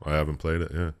 I haven't played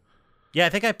it, yeah. Yeah, I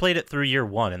think I played it through year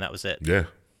 1, and that was it. Yeah.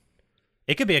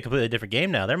 It could be a completely different game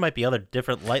now. There might be other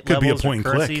different light Could be a levels point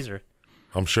or and click. currencies. Or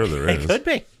I'm sure there is. it could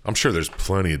be. I'm sure there's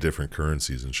plenty of different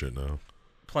currencies and shit now.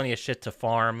 Plenty of shit to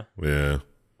farm. Yeah.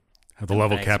 The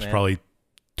level Thanks, cap's man. probably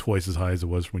twice as high as it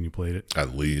was when you played it.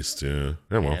 At least, yeah.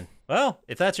 Yeah, well. And, well,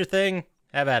 if that's your thing,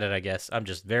 have at it, I guess. I'm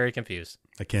just very confused.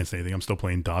 I can't say anything. I'm still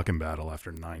playing Dock and Battle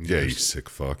after 9 Yeah, you years. sick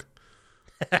fuck.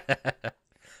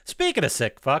 Speaking of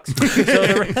sick fucks, so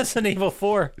the Resident Evil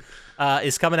 4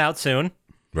 is coming out soon.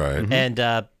 Right.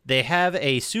 And they have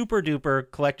a super duper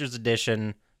collector's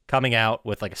edition coming out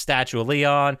with like a statue of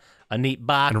Leon, a neat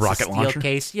box, And a rocket steel launcher?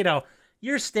 case,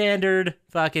 your standard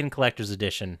fucking collector's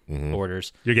edition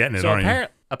orders. You're getting it, So aren't you?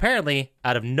 apparently,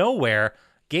 out of nowhere,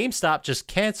 GameStop just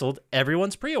canceled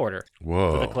everyone's pre-order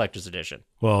for the Whoa. collector's edition.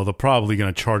 Well, they're probably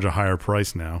going to charge a higher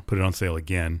price now. Put it on sale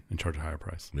again and charge a higher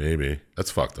price. Maybe.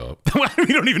 That's fucked up. We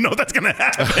don't even know if that's going to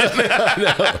happen.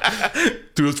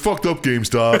 Dude, it's fucked up,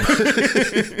 GameStop.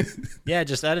 Yeah,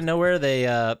 just out of nowhere,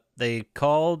 they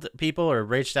called people or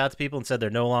reached out to people and said they're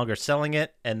no longer selling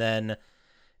it. And then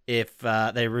if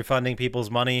they're refunding people's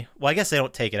money, well, I guess they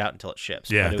don't take it out until it ships.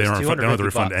 Yeah, but it they was don't have to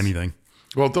refund $250. anything.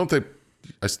 Well, don't they?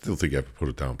 I still think you have to put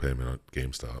a down payment on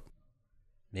GameStop.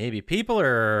 Maybe people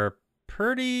are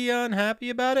pretty unhappy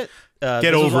about it. Get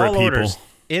This was over it, all people. orders,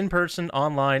 in person,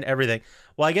 online, everything.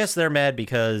 Well, I guess they're mad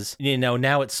because,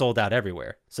 now it's sold out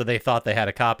everywhere. So they thought they had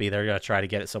a copy. They're going to try to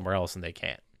get it somewhere else, and they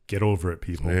can't. Get over it,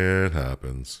 people. It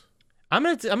happens. I'm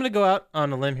gonna go out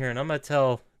on a limb here, and I'm gonna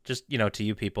tell just to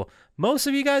you people, most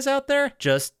of you guys out there,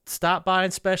 just stop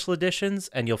buying special editions,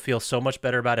 and you'll feel so much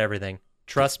better about everything.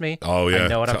 Trust me. Oh yeah, I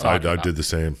know what I'm talking about. I did the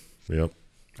same. Yep.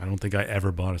 I don't think I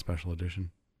ever bought a special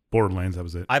edition. Borderlands, that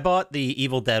was it. I bought the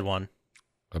Evil Dead one,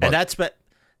 and that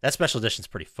special edition's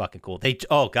pretty fucking cool.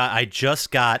 I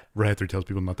just got. Red 3 tells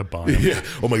people not to buy them. Yeah.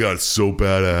 Oh my god, it's so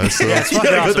badass. Yeah, it's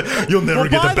fucking awesome. You'll never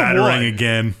get the buy the one. Batarang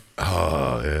again.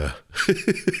 Oh yeah.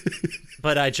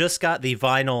 But I just got the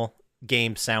vinyl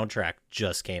game soundtrack.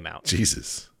 Just came out.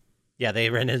 Jesus. Yeah,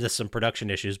 they ran into some production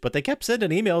issues, but they kept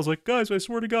sending emails like, "Guys, I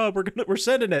swear to God, we're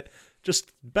sending it.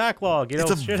 Just backlog."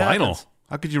 It's a shit vinyl. happens.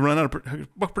 How could you run out of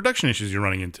what production issues you're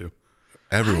running into?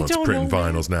 Everyone's don't printing know,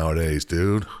 man. vinyls nowadays,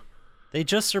 dude. They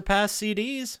just surpassed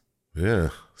CDs. Yeah,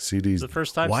 It's CDs. the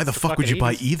first time. Why since the fuck would you fucking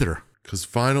buy 80s. either? Because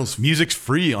vinyls, Music's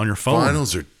free on your phone.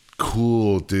 vinyls are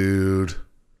cool, dude.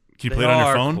 Can you They play it on your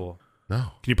are phone? cool. No.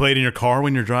 Can you play it in your car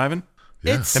when you're driving?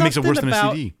 Yeah. It's That makes it worse something than a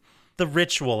about CD. the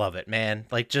ritual of it, man.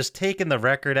 Like just taking the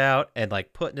record out and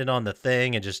like putting it on the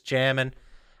thing and just jamming.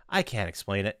 I can't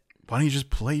explain it. Why don't you just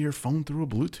play your phone through a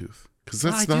Bluetooth? Because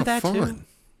that's I do not that too. fun.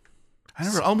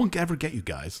 I won't ever get you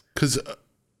guys. Because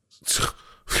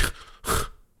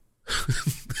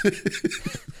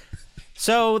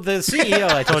So the CEO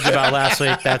I told you about last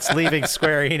week that's leaving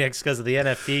Square Enix because of the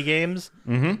NFT games.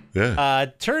 yeah,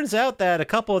 Turns out that a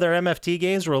couple of their MFT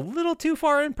games were a little too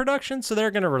far in production, so they're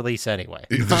going to release anyway.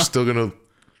 they're still gonna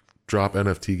drop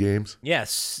NFT games.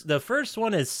 Yes, the first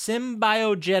one is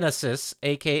Symbiogenesis,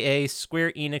 aka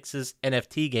Square Enix's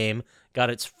NFT game, got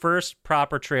its first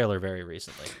proper trailer very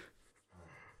recently.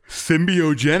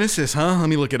 Symbiogenesis, huh? Let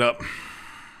me look it up.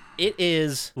 It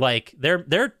is like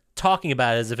they're talking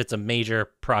about it as if it's a major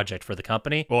project for the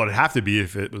company. Well, it'd have to be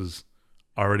if it was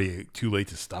already too late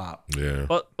to stop. Yeah,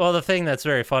 Well, the thing that's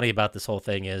very funny about this whole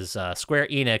thing is Square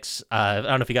Enix, I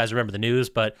don't know if you guys remember the news,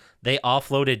 but they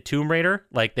offloaded Tomb Raider.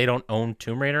 Like, they don't own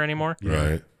Tomb Raider anymore.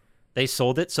 right. They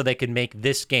sold it so they could make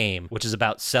this game, which is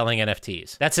about selling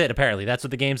NFTs. That's it, apparently. That's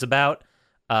what the game's about.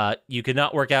 You could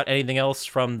not work out anything else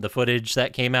from the footage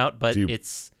that came out, but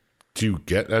it's... Do you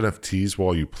get NFTs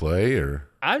while you play, or?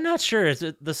 I'm not sure.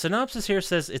 The synopsis here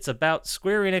says it's about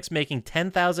Square Enix making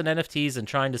 10,000 NFTs and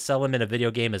trying to sell them in a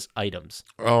video game as items.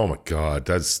 Oh my god,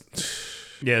 that's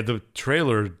Yeah, the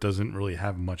trailer doesn't really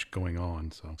have much going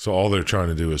on. so. All they're trying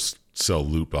to do is sell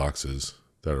loot boxes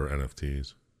that are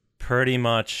NFTs. Pretty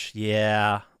much,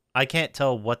 yeah. I can't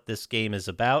tell what this game is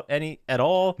about at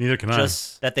all. Neither can I.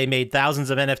 Just that they made thousands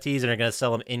of NFTs and are going to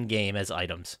sell them in-game as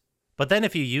items. But then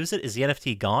if you use it, is the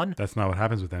NFT gone? That's not what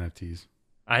happens with NFTs.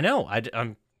 I know.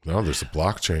 I'm No, there's a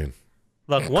blockchain.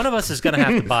 Look, one of us is going to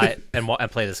have to buy it and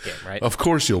play this game, right? Of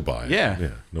course you'll buy it. Yeah. Yeah,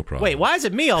 no problem. Wait, why is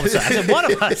it me all of a sudden? I said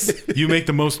one of us. You make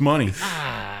the most money.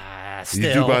 Still.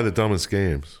 You do buy the dumbest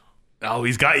games. Oh,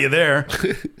 he's got you there.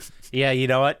 Yeah, you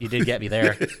know what? You did get me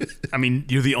there. I mean,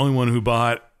 you're the only one who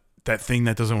bought that thing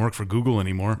that doesn't work for Google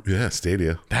anymore. Yeah,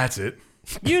 Stadia. That's it.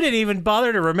 You didn't even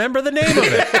bother to remember the name of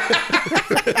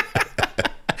it.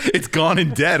 It's gone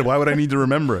and dead. Why would I need to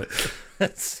remember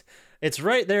it? It's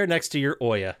right there next to your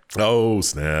Oya. Oh,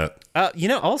 snap.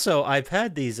 Also, I've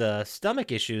had these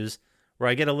stomach issues where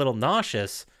I get a little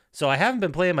nauseous, so I haven't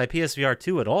been playing my PSVR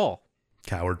 2 at all.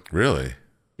 Coward. Really?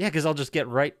 Yeah, because I'll just get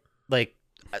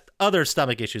other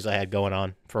stomach issues I had going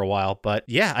on for a while. But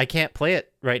yeah, I can't play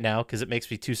it right now because it makes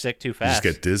me too sick too You fast.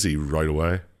 just get dizzy right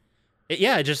away.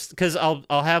 Just because I'll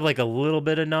have like a little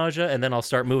bit of nausea and then I'll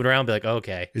start moving around and be like,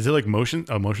 okay. Is it like motion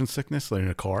sickness like in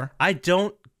a car? I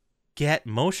don't get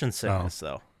motion sickness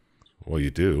though. Well, you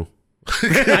do.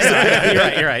 I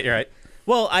know. You're right.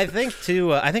 Well, I think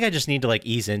too. I think I just need to like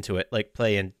ease into it, like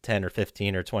play in 10 or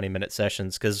 15 or 20-minute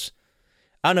sessions. Because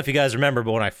I don't know if you guys remember,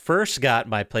 but when I first got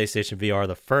my PlayStation VR,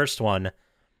 the first one,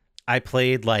 I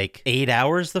played like 8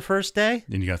 hours the first day,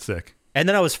 Then you got sick. and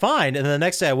then I was fine. And then the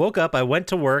next day, I woke up, I went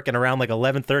to work, and around like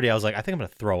 11:30, I was like, I think I'm gonna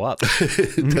throw up.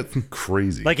 That's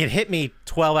crazy. Like it hit me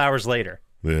 12 hours later.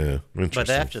 Yeah, But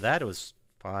interesting. after that, it was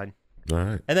fine. All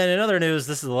right. And then in other news,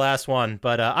 this is the last one,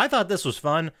 but I thought this was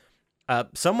fun.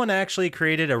 Someone actually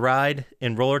created a ride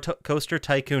in Roller Coaster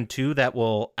Tycoon 2 that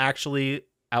will actually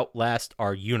outlast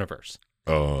our universe.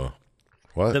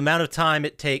 What? The amount of time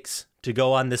it takes to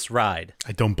go on this ride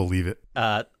I don't believe it.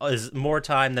 is more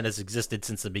time than has existed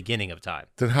since the beginning of time.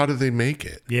 Then how did they make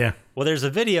it? Yeah. Well, there's a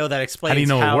video that explains How do you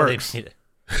know it how works? they made it.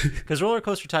 Because Roller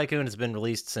Coaster Tycoon has been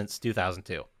released since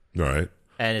 2002. All right.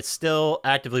 and it's still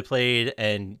actively played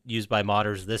and used by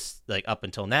modders up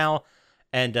until now.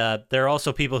 And there are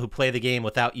also people who play the game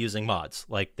without using mods.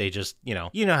 Like they just, you know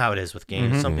how it is with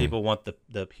games. Some people want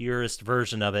the purest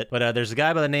version of it. But there's a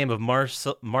guy by the name of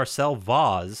Marcel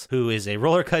Vaz, who is a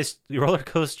roller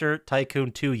coaster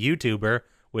tycoon 2 YouTuber,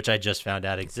 which I just found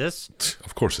out exists.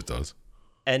 Of course it does.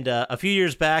 And a few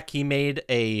years back, he made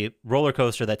a roller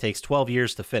coaster that takes 12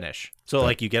 years to finish. So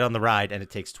like you get on the ride and it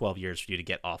takes 12 years for you to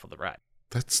get off of the ride.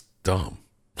 That's dumb.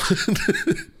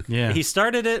 Yeah. He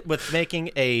started it with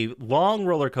making a long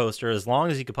roller coaster, as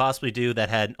long as you could possibly do, that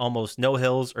had almost no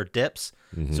hills or dips.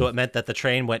 So it meant that the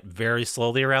train went very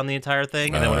slowly around the entire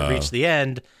thing. And then when it reached the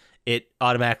end, it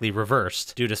automatically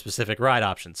reversed due to specific ride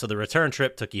options. So the return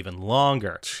trip took even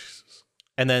longer. Jesus.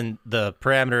 And then the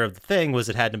parameter of the thing was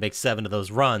it had to make 7 of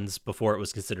those runs before it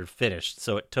was considered finished.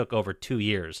 So it took over 2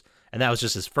 years. And that was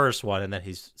just his first one, and then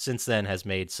he's since then has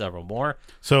made several more.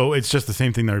 So it's just the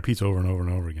same thing that repeats over and over and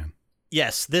over again.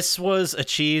 Yes, this was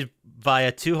achieved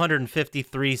via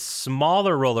 253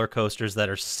 smaller roller coasters that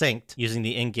are synced using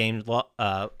the in-game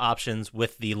options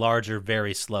with the larger,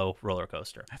 very slow roller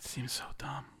coaster. That seems so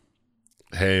dumb.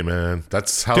 Hey, man.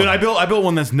 That's how... Dude, I built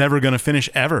one that's never going to finish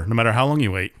ever, no matter how long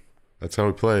you wait. That's how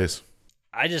he plays.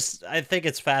 I think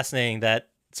it's fascinating that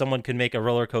someone could make a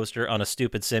roller coaster on a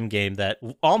stupid sim game that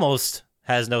almost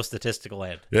has no statistical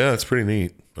end. Yeah, it's pretty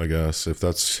neat, I guess. If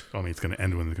that's... I mean, it's going to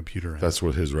end when the computer ends. That's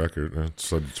what his record...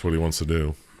 That's what he wants to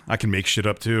do. I can make shit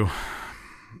up, too.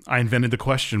 I invented the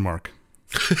question mark.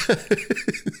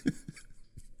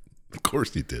 Of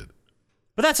course he did.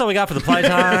 But that's all we got for the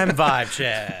Playtime Vibe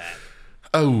Chat.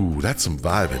 Oh, that's some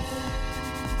vibing.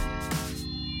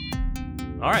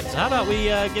 All right, so how about we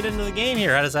get into the game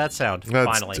here? How does that sound?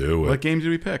 Let's Finally. do it. What game did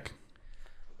we pick?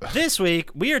 This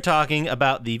week, we are talking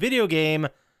about the video game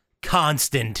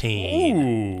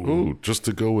Constantine. Ooh, just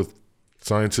to go with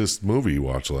Syintist movie you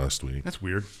watched last week. That's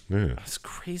weird. Yeah. It's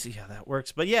crazy how that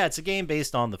works. But yeah, it's a game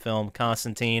based on the film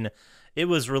Constantine. It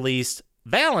was released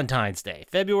Valentine's Day,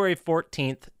 February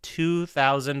 14th,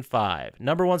 2005.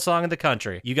 Number 1 song in the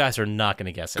country. You guys are not going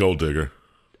to guess it. Gold Digger.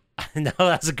 No,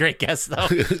 that's a great guess, though.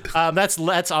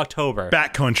 That's October.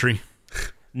 Backcountry.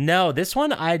 No, this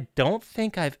one I don't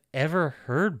think I've ever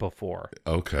heard before.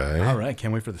 Okay. All right,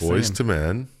 can't wait for the Boys same. to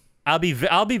Men. I'll be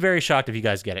very shocked if you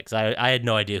guys get it, because I had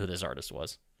no idea who this artist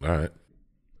was. All right.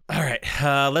 All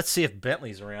right, let's see if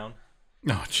Bentley's around.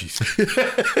 Oh, jeez.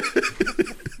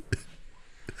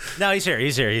 No, he's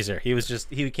here.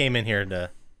 He came in here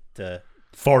to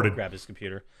Farted. grab his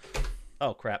computer.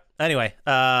 Oh crap. Anyway,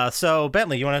 so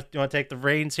Bentley, you want to take the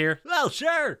reins here? Oh,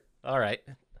 sure. All right,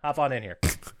 hop on in here.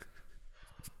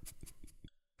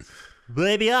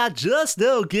 Baby, I just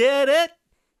don't get it.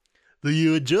 Do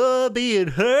you enjoy being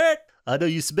hurt? I know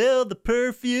you smell the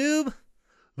perfume,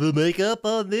 the makeup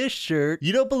on this shirt.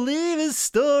 You don't believe his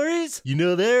stories. You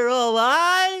know they're all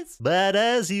lies. Bad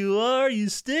as you are, you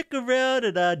stick around,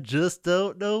 and I just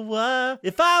don't know why.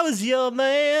 If I was your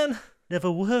man, never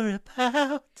worry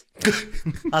about.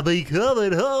 I'll be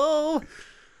coming home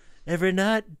every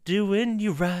night doing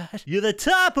you right. You're the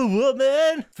type of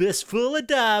woman, fistful of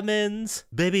diamonds.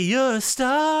 Baby, you're a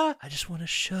star. I just want to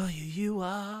show you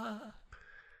are.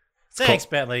 Thanks,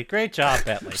 Bentley. Great job,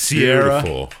 Bentley. Sierra.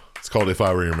 Beautiful. It's called If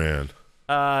I Were Your Man.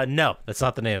 No, that's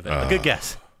not the name of it. A good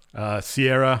guess.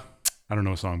 Sierra. I don't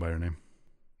know a song by her name.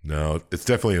 No, it's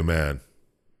definitely a man.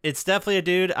 It's definitely a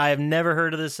dude. I have never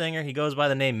heard of this singer. He goes by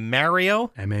the name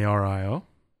Mario. Mario.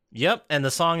 Yep, and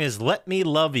the song is Let Me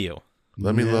Love You.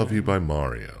 Let Me Love You by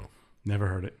Mario. Never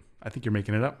heard it. I think you're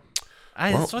making it up.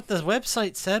 That's what the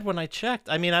website said when I checked.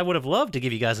 I mean, I would have loved to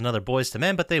give you guys another Boys to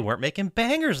Men, but they weren't making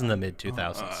bangers in the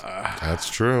mid-2000s. That's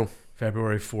true.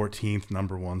 February 14th,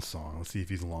 number 1 song. Let's see if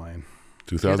he's lying.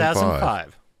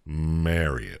 2005.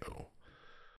 Mario.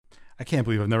 I can't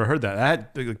believe I've never heard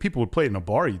that. People would play it in a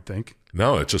bar, you'd think.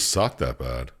 No, it just sucked that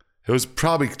bad. It was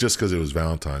probably just because it was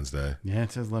Valentine's Day. Yeah,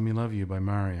 it says Let Me Love You by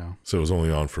Mario. So it was only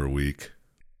on for a week.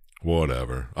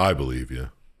 Whatever. I believe you.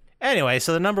 Anyway,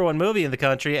 so the number 1 movie in the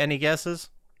country, any guesses?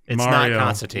 It's Mario, not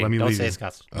Constantine. Let Me Don't Leave say You. it's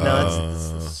Constantine. No, it's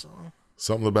the song.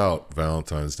 Something about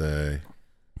Valentine's Day.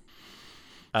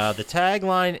 The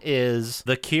tagline is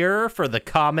The Cure for the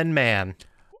Common Man.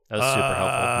 That was super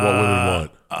helpful. What women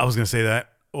want. I was going to say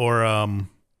that. Or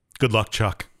Good Luck,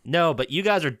 Chuck. No, but you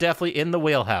guys are definitely in the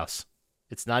wheelhouse.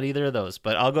 It's not either of those,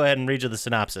 but I'll go ahead and read you the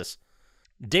synopsis.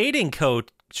 Dating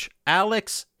coach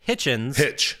Alex Hitchens.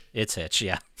 Hitch. It's Hitch,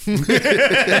 yeah.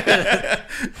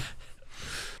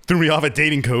 Threw me off at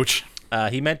dating coach.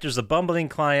 He mentors a bumbling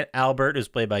client, Albert, who's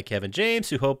played by Kevin James,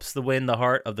 who hopes to win the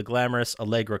heart of the glamorous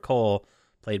Allegra Cole,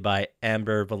 played by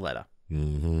Amber Valletta.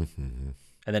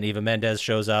 And then Eva Mendes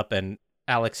shows up, and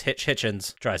Alex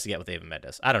Hitchens tries to get with Eva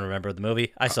Mendes. I don't remember the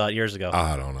movie. I saw it years ago.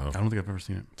 I don't know. I don't think I've ever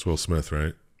seen it. It's Will Smith,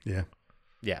 right? Yeah.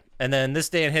 Yeah. And then this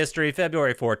day in history,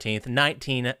 February 14th,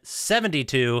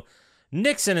 1972,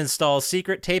 Nixon installs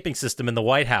secret taping system in the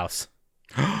White House.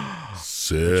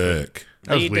 Sick.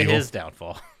 That was Lead to legal. his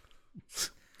downfall.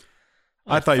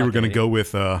 I thought you were going to fucking go with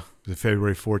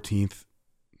February 14th,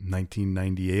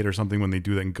 1998 or something when they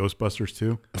do that in Ghostbusters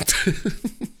too.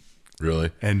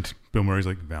 Really? And Bill Murray's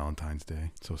like, Valentine's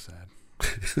Day. So sad.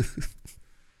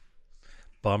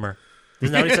 Bummer.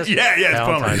 Isn't that what he says? Yeah, it's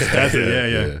bummer. Valentine's Day. That's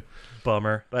it. Yeah.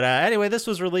 Bummer. But anyway, this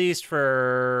was released for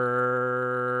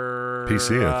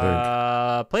PC,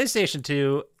 I PlayStation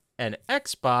 2 and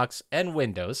Xbox and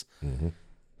Windows. Mm-hmm.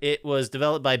 It was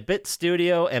developed by Bit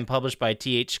Studio and published by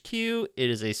THQ. It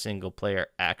is a single-player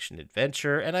action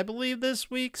adventure, and I believe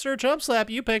this week, Sir Chump Slap,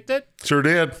 you picked it. Sure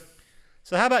did.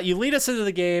 So how about you lead us into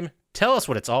the game? Tell us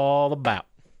what it's all about.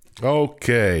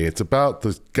 Okay, it's about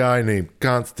this guy named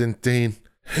Constantine.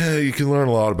 You can learn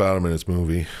a lot about him in this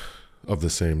movie of the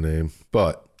same name.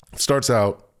 But it starts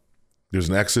out, there's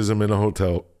an exorcism in a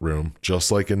hotel room,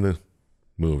 just like in the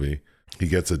movie. He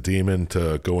gets a demon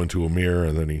to go into a mirror,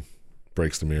 and then he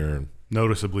breaks the mirror. And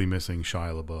Noticeably missing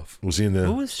Shia LaBeouf. was he in the...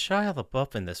 Who is Shia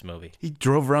LaBeouf in this movie? He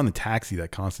drove around the taxi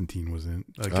that Constantine was in.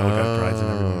 Like, got rides and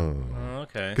everything. Oh,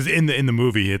 okay. Because in the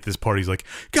movie, at this part, he's like,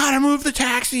 gotta move the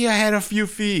taxi ahead a few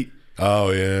feet.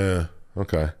 Oh, yeah.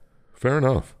 Okay. Fair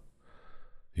enough.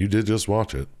 You did just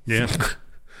watch it. Yeah.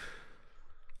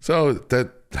 So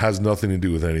that has nothing to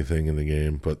do with anything in the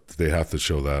game, but they have to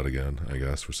show that again, I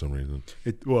guess, for some reason.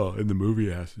 Well, in the movie,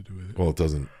 it has to do with it. Well, it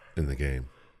doesn't in the game.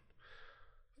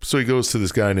 So he goes to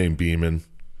this guy named Beeman,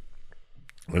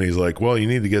 and he's like, well, you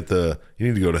need to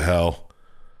go to hell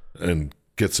and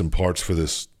get some parts for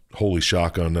this holy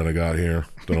shotgun that I got here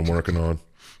that I'm working on.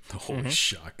 The holy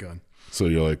shotgun. So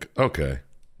you're like, okay,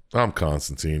 I'm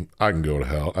Constantine. I can go to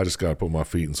hell. I just got to put my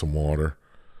feet in some water.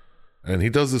 And he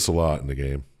does this a lot in the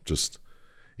game. Just,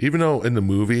 even though in the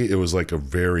movie it was like a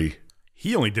very...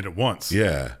 He only did it once.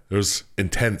 Yeah, it was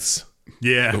intense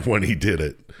Yeah. when he did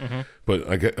it. Mm-hmm. But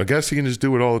I guess he can just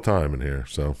do it all the time in here.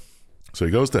 So he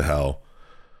goes to hell,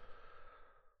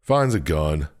 finds a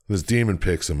gun. This demon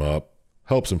picks him up,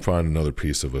 helps him find another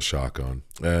piece of a shotgun,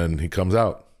 and he comes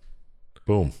out.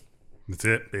 Boom. That's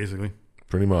it, basically.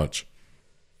 Pretty much.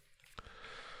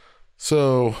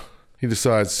 So he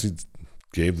decides he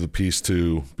gave the piece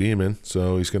to Beeman,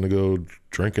 so he's going to go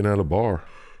drinking at a bar.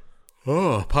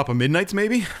 Oh, Papa Midnights,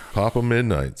 maybe? Papa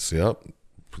Midnights, yep.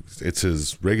 It's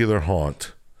his regular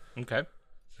haunt. Okay.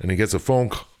 And he gets a phone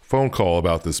call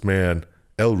about this man,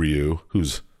 Elryu,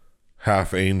 who's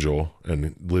half angel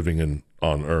and living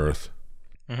on Earth.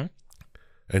 Mm-hmm.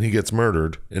 And he gets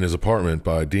murdered in his apartment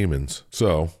by demons.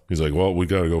 So he's like, well, we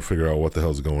got to go figure out what the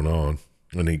hell's going on.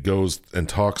 And he goes and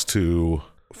talks to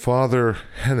Father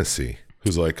Hennessy,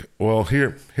 who's like, well,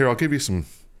 here, I'll give you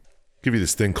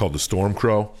this thing called the Storm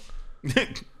Crow.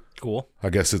 Cool. I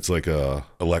guess it's like a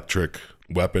electric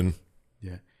weapon.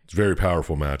 Yeah. It's very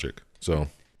powerful magic. So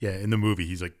Yeah, in the movie,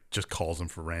 he's like, just calls him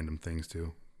for random things,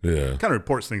 too. yeah, Kind of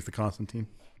reports things to Constantine.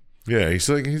 yeah. He's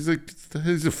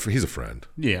a friend.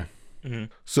 Yeah.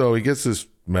 So he gets this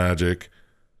magic,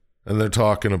 and they're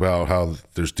talking about how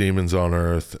there's demons on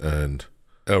Earth, and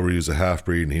Elryu's a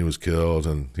half-breed, and he was killed.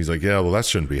 And he's like, yeah, well, that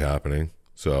shouldn't be happening.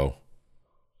 So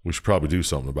we should probably do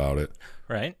something about it.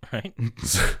 Right.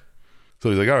 So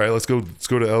he's like, all right, let's go to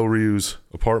Elryu's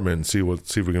apartment and see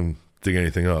if we can dig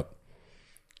anything up.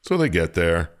 So they get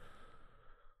there.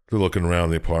 They're looking around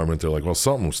the apartment. They're like, well,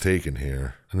 something was taken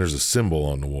here. And there's a symbol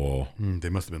on the wall. They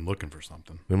must have been looking for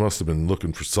something. They must have been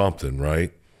looking for something,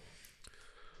 right?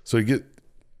 So he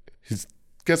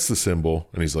gets the symbol,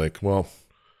 and he's like, well,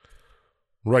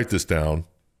 write this down.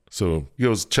 So he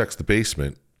goes, checks the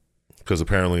basement, because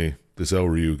apparently this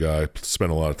Elryu guy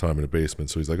spent a lot of time in the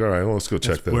basement. So he's like, all right, well, let's go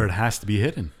check That's that. where it has to be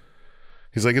hidden.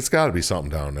 He's like, it's got to be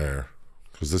something down there,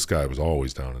 because this guy was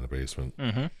always down in the basement.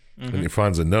 And he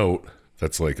finds a note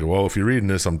that's like, well, if you're reading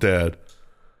this, I'm dead,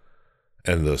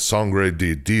 and the Sangre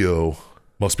de Dio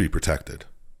must be protected.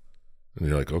 And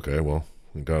you're like, okay, well,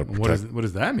 we got to protect What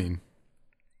does that mean?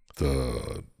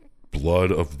 the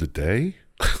blood of the day.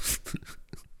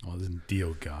 Oh, isn't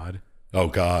Dio God? Oh,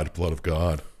 God, blood of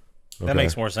God. Okay. That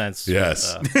makes more sense.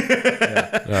 Yes. All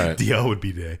right. Dio would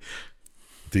be day.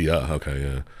 Okay,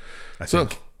 yeah. I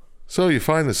think. So you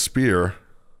find the spearhead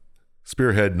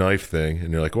knife thing,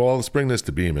 and you're like, well, let's bring this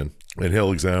to Beeman, and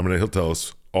he'll examine it. He'll tell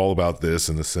us all about this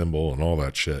and the symbol and all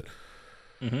that shit.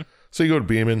 So you go to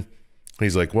Beeman, and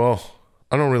he's like, well,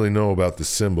 I don't really know about the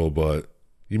symbol, but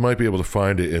you might be able to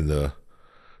find it in the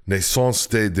Naissance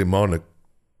de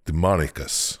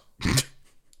Demonicus.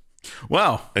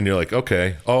 Wow. And you're like,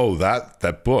 okay, oh,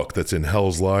 that book that's in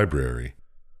Hell's library.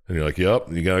 And you're like,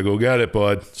 yep, you got to go get it,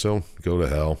 bud. So go to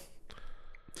hell.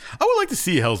 I would like to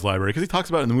see Hell's Library because he talks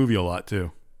about it in the movie a lot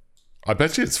too. I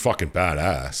bet you it's fucking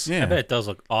badass. Yeah. I bet it does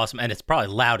look awesome, and it's probably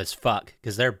loud as fuck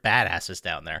because they're badasses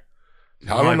down there.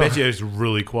 I bet you it's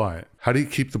really quiet. How do you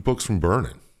keep the books from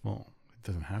burning? Well, it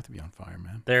doesn't have to be on fire,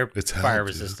 man. They're It's hell, fire dude.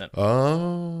 resistant.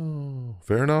 Oh,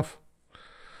 fair enough.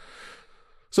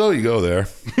 So you go there,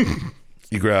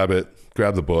 you grab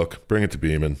the book, bring it to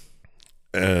Beeman,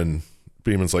 and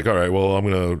Beeman's like, all right, well, I'm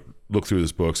going to look through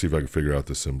this book, see if I can figure out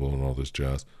this symbol and all this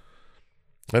jazz.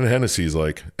 And Hennessy's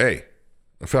like, hey,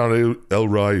 I found El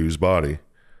Ryu's body.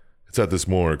 It's at this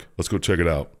morgue. Let's go check it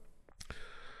out.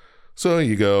 So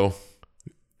you go,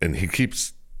 and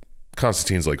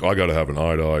Constantine's like, oh, I got to have an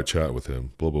eye-to-eye chat with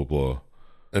him, blah, blah, blah.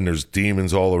 And there's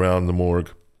demons all around the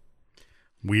morgue.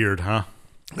 Weird, huh?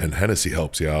 And Hennessy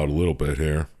helps you out a little bit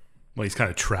here. Well, he's kind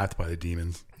of trapped by the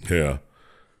demons. Yeah.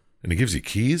 And he gives you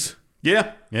keys.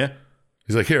 Yeah.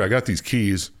 He's like, here, I got these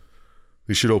keys.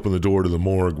 These should open the door to the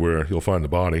morgue where you'll find the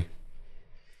body.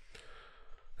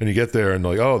 And you get there and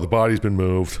like, oh, the body's been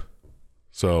moved.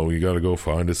 So you got to go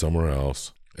find it somewhere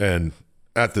else. And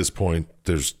at this point,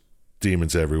 there's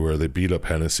demons everywhere. They beat up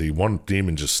Hennessy. One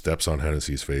demon just steps on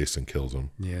Hennessy's face and kills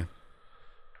him. Yeah.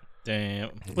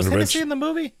 Damn. Was Hennessy in the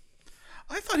movie?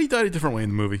 I thought he died a different way in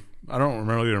the movie. I don't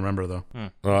really remember though.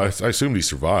 I assumed he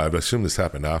survived. I assumed this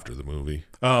happened after the movie.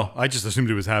 Oh, I just assumed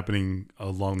it was happening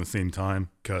along the same time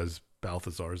because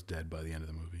Balthazar's dead by the end of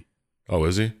the movie. Oh,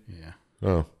 is he? Yeah.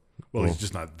 Oh. Well, he's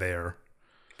just not there.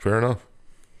 Fair enough.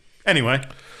 Anyway.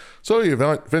 So you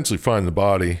eventually find the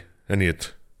body and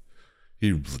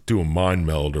you do a mind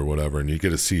meld or whatever and you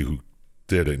get to see who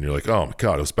did it. And you're like, oh my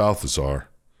God, it was Balthazar.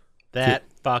 That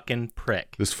fucking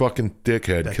prick. This fucking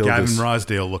dickhead That killed Gavin this.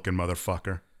 Rossdale looking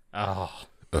motherfucker. Oh,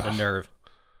 the nerve.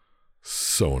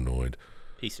 So annoyed.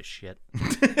 Piece of shit.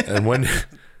 And when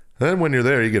you're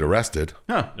there, you get arrested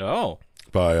Oh.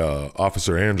 by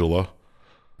Officer Angela.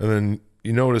 And then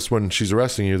you notice when she's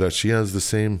arresting you that she has the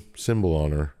same symbol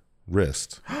on her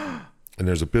wrist. And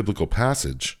there's a biblical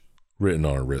passage written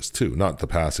on her wrist too. Not the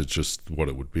passage, just what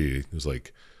it would be. It's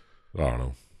like, I don't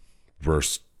know,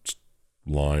 verse,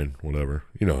 line, whatever.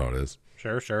 You know how it is.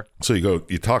 Sure. So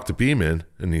you talk to Beeman,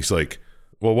 and he's like,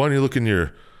 well, why don't you look in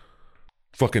your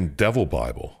fucking devil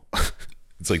Bible?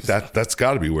 It's like, that's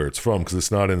got to be where it's from, because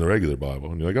it's not in the regular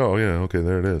Bible. And you're like, oh, yeah, okay,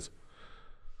 there it is.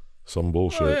 Some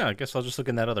bullshit. Oh, yeah, I guess I'll just look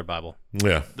in that other Bible.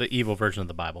 Yeah. The evil version of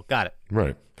the Bible. Got it.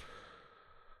 Right.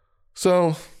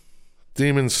 So,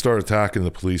 demons start attacking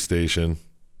the police station.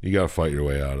 You got to fight your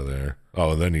way out of there.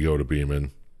 Oh, and then you go to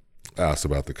Beeman, ask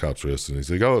about the cup's wrist, and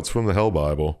he's like, oh, it's from the Hell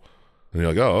Bible. And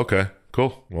you're like, oh, okay,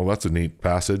 cool. Well, that's a neat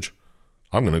passage.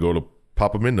 I'm going to go to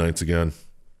Papa Midnight's again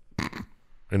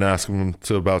and ask him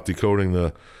about decoding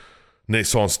the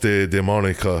Naissance de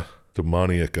Demoniac,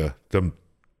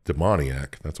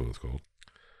 that's what it's called.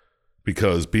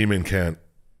 Because Beeman can't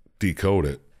decode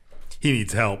it. He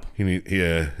needs help.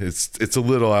 It's a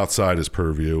little outside his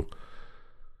purview,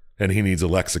 and he needs a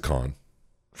lexicon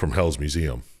from Hell's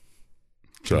Museum.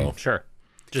 So Sure.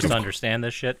 Just to understand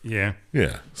this shit. Yeah.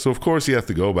 yeah, so of course you have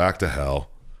to go back to Hell.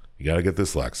 You got to get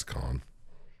this lexicon.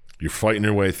 You're fighting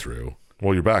your way through.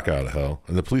 Well, you're back out of Hell,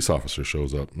 and the police officer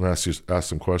shows up and asks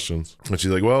some questions. And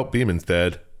she's like, well, Beeman's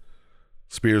dead.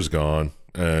 Spear's gone.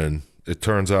 And it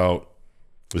turns out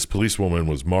this policewoman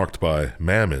was marked by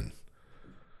Mammon,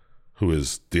 who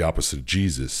is the opposite of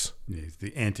Jesus. Yeah, he's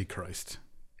the Antichrist.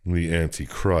 The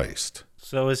Antichrist.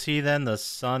 So is he then the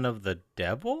son of the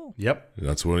devil? Yep.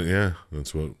 That's what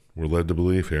we're led to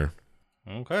believe here.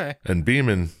 Okay. And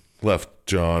Beeman left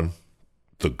John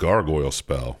the gargoyle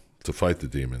spell to fight the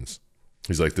demons.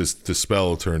 He's like, this spell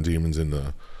will turn demons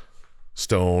into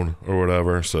stone or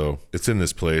whatever. So it's in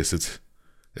this place. It's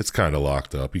kind of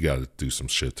locked up. You got to do some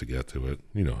shit to get to it.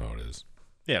 You know how it is.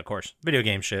 Yeah, of course. Video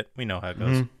game shit. We know how it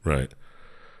goes. Right.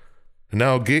 And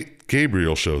now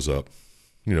Gabriel shows up.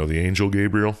 You know, the angel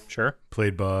Gabriel. Sure.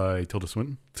 Played by Tilda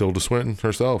Swinton. Tilda Swinton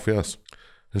herself, yes.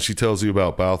 And she tells you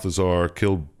about Balthazar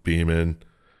killed Beeman.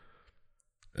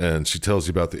 And she tells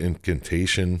you about the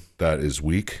incantation that is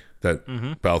weak,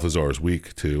 that Balthazar is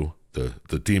weak to,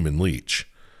 the demon leech.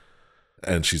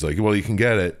 And she's like, well, you can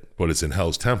get it, but it's in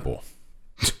Hell's Temple.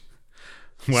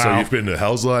 Wow. So you've been to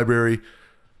Hell's Library,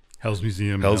 Hell's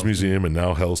Museum. Hell's Museum, and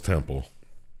now Hell's Temple.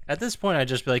 At this point, I'd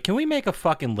just be like, can we make a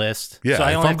fucking list? Yeah, so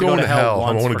I if only I'm have to go going to hell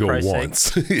I once, want to for go Christ's once.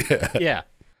 sake. Yeah. Yeah.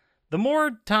 The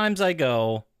more times I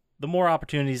go, the more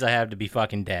opportunities I have to be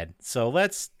fucking dead. So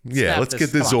let's let's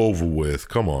get this over with.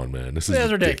 Come on, man. This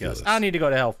is ridiculous. I don't need to go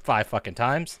to hell 5 fucking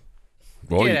times.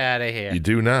 Well, Get out of here. You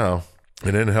do now.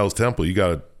 And in Hell's Temple, you got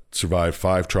to survive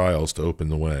 5 trials to open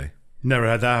the way. Never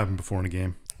had that happen before in a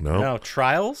game. No,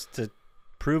 trials to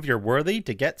prove you're worthy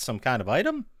to get some kind of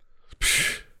item?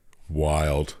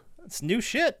 Wild. It's new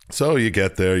shit. So you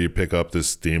get there, you pick up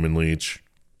this demon leech,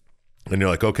 and you're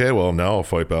like, okay, well, now I'll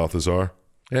fight Balthazar.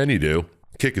 And you do.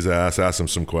 Kick his ass, ask him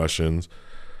some questions.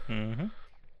 Mm-hmm.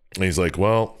 And he's like,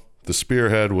 well, the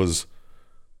spearhead was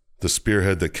the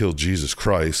spearhead that killed Jesus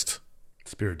Christ.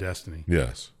 Spear of Destiny.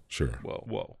 Yes, sure.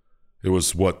 Whoa. It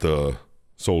was what the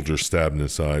soldier stabbed in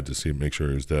his side to make sure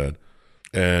he was dead.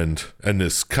 And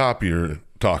this cop you're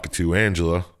talking to,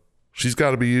 Angela, she's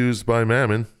got to be used by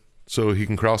Mammon so he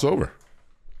can cross over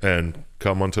and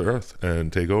come onto Earth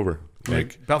and take over.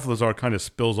 Like Balthazar kind of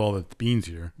spills all the beans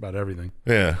here about everything.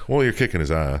 Yeah, well, you're kicking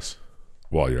his ass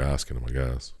while you're asking him, I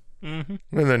guess.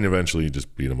 Mm-hmm. And then eventually you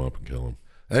just beat him up and kill him.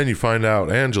 And you find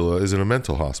out Angela is in a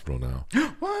mental hospital now.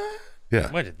 What? Yeah.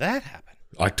 When did that happen?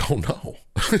 I don't know.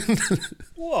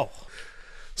 Whoa.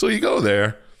 So you go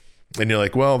there, and you're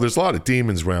like, well, there's a lot of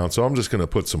demons around, so I'm just going to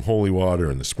put some holy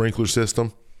water in the sprinkler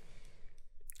system,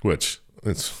 which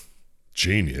it's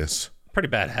genius. Pretty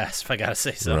badass, if I gotta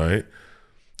say so. Right?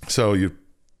 So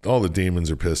all the demons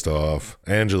are pissed off.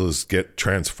 Angela's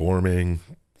transforming.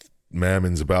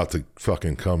 Mammon's about to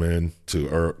fucking come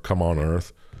on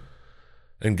Earth.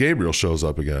 And Gabriel shows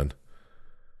up again.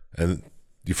 And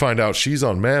you find out she's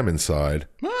on Mammon's side.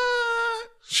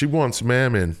 She wants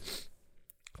Mammon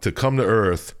to come to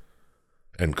Earth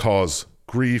and cause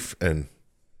grief and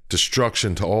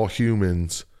destruction to all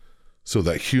humans so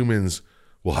that humans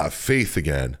will have faith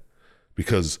again.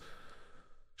 Because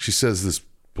she says this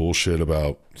bullshit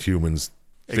about humans.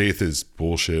 Faith is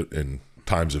bullshit in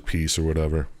times of peace or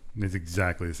whatever. It's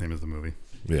exactly the same as the movie.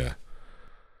 Yeah.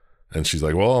 And she's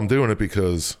like, well, I'm doing it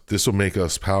because this will make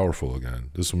us powerful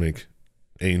again. This will make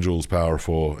angels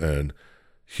powerful and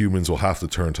humans will have to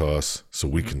turn to us so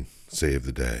we can save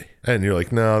the day. And you're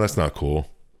like, no, that's not cool.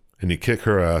 And you kick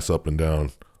her ass up and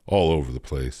down all over the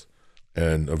place.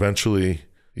 And eventually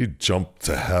you jump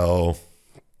to hell,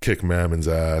 kick Mammon's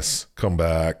ass, come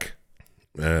back,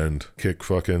 and kick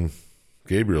fucking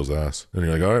Gabriel's ass. And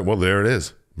you're like, all right, well, there it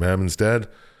is. Mammon's dead.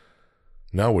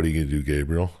 Now what are you going to do,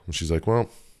 Gabriel? And she's like, well,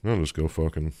 I'll just go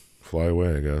fucking fly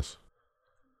away, I guess.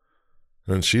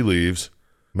 And she leaves.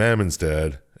 Mammon's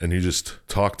dead. And you just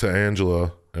talk to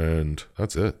Angela, and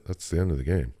that's it. That's the end of the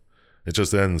game. It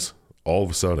just ends all of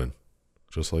a sudden,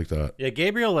 just like that. Yeah,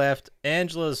 Gabriel left.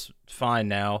 Angela's fine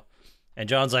now. And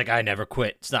John's like, I never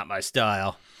quit. It's not my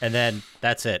style. And then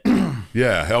that's it.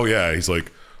 Yeah, hell yeah. He's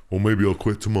like, well, maybe I'll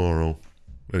quit tomorrow.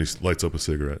 And he lights up a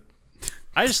cigarette.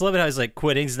 I just love it how he's like,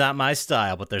 quitting's not my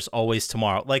style, but there's always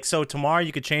tomorrow. Like, so tomorrow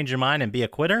you could change your mind and be a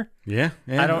quitter? Yeah.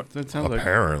 I don't. That sounds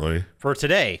apparently. For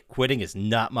today, quitting is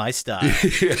not my style.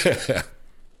 Yeah.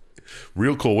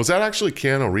 Real cool. Was that actually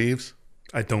Keanu Reeves?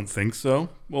 I don't think so.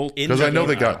 Well, because I know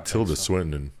they got Tilda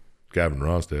Swinton and Gavin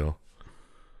Rossdale.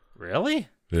 Really?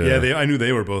 Yeah, I knew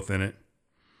they were both in it.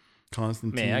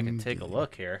 Constantine. Man, I can take a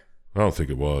look here. I don't think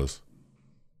it was.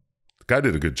 The guy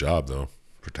did a good job, though,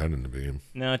 pretending to be him.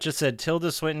 No, it just said Tilda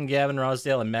Swinton, Gavin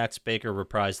Rossdale, and Max Baker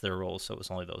reprised their roles, so it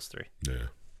was only those 3.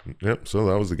 Yeah. Yep, so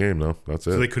that was the game, though. That's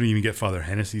it. So they couldn't even get Father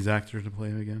Hennessy's actor to play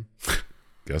him again?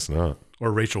 Guess not.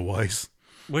 Or Rachel Weisz.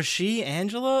 Was she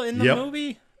Angela in the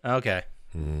movie? Okay.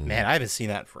 Man, I haven't seen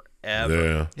that forever.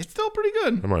 Yeah. It's still pretty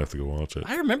good. I might have to go watch it.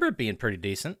 I remember it being pretty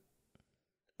decent.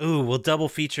 Ooh, we'll double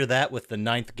feature that with The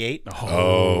Ninth Gate.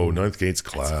 Oh, Ninth Gate's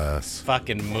class.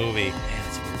 Fucking movie.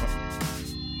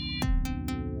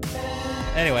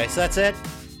 Man, anyway, so that's it.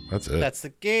 That's it. That's the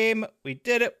game. We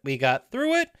did it. We got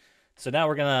through it. So now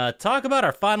we're going to talk about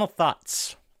our final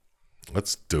thoughts.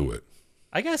 Let's do it.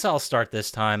 I guess I'll start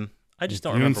this time. I just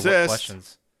don't You remember insist. what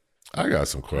questions. I got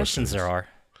some questions. There are.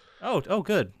 Oh,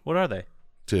 good. What are they?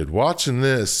 Did watching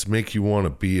this make you want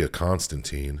to be a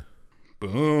Constantine?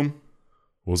 Boom.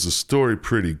 Was the story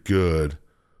pretty good,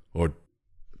 or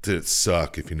did it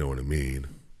suck, if you know what I mean?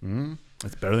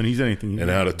 That's better than He's Anything. And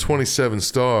out of 27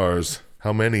 stars,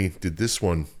 how many did this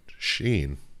one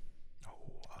sheen?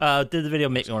 Did the video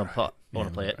make me want to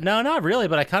play it? No, not really,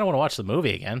 but I kind of want to watch the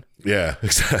movie again. Yeah,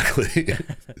 exactly.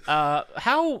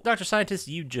 How, Dr. Scientist,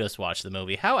 you just watched the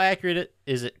movie. How accurate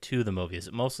is it to the movie? Is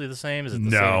it mostly the same? Is it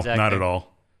the same No, exact not thing? at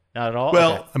all. Not at all?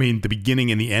 Well, Okay. I mean, the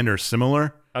beginning and the end are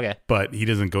similar, Okay. but he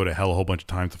doesn't go to hell a whole bunch of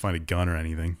times to find a gun or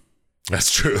anything. That's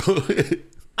true.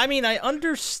 I mean, I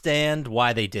understand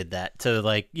why they did that, to,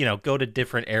 like, go to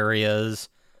different areas,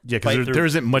 Yeah, because there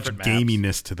isn't much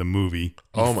gaminess to the movie.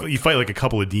 You fight like a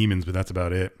couple of demons, but that's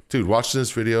about it. Dude, watching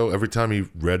this video, every time he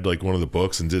read like one of the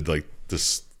books and did like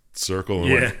this circle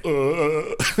and went,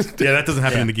 yeah, that doesn't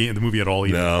happen in the movie at all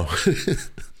either. No.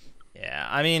 Yeah,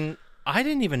 I mean, I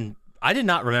did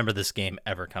not remember this game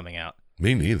ever coming out.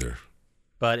 Me neither.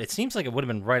 But it seems like it would have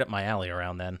been right up my alley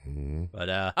around then. Mm-hmm.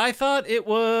 But I thought it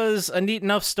was a neat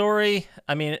enough story.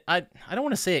 I mean, I don't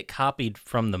want to say it copied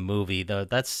from the movie, though.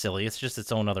 That's silly. It's just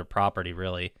its own other property,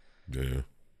 really. Yeah.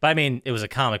 But I mean, it was a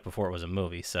comic before it was a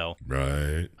movie, so.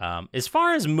 Right. As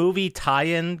far as movie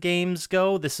tie-in games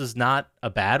go, this is not a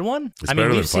bad one. It's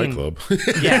better than Fight Club.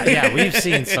 yeah, we've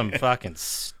seen some fucking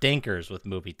stinkers with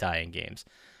movie tie-in games.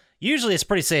 Usually it's a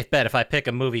pretty safe bet. If I pick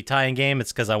a movie tie-in game,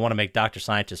 it's because I want to make Dr.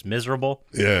 Syintist miserable.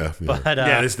 Yeah. But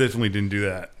this definitely didn't do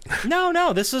that. No,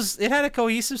 it had a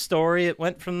cohesive story. It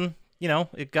went from,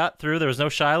 it got through. There was no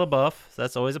Shia LaBeouf. So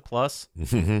that's always a plus.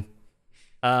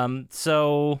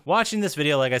 So watching this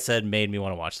video, like I said, made me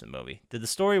want to watch the movie. Did the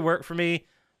story work for me?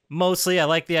 Mostly. I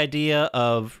like the idea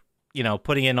of,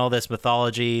 putting in all this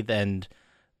mythology and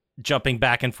jumping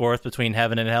back and forth between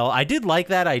heaven and hell. I did like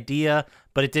that idea,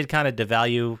 but it did kind of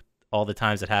devalue all the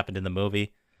times it happened in the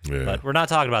movie. Yeah. But we're not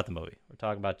talking about the movie. We're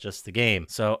talking about just the game.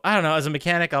 So I don't know. As a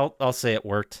mechanic, I'll say it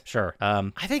worked. Sure. I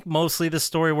think mostly the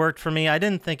story worked for me. I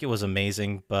didn't think it was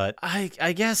amazing, but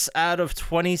I guess out of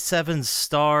 27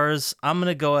 stars, I'm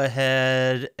gonna go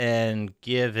ahead and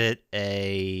give it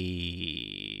a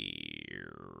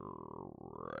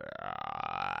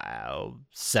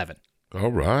 7. All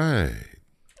right.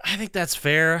 I think that's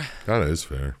fair. That is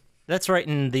fair. That's right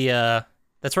in the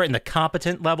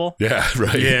competent level. Yeah,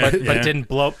 right. Yeah, but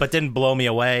didn't blow me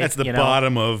away. That's the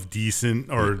bottom of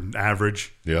decent or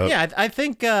average. Yep. Yeah, I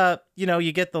think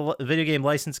you get the video game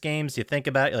license games, you think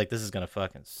about it, you're like, this is gonna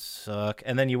fucking suck,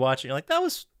 and then you watch it, you're like, that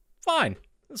was fine.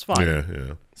 That's fine.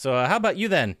 Yeah. So how about you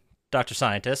then, Dr.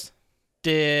 Syintist?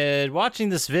 Did watching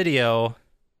this video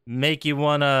make you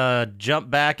wanna jump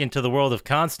back into the world of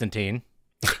Constantine?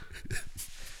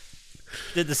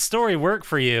 Did the story work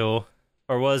for you?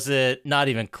 Or was it not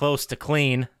even close to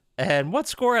clean? And what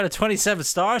score out of 27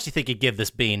 stars do you think you'd give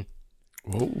this bean?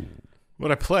 Whoa.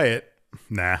 Would I play it?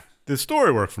 Nah. The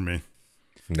story worked for me.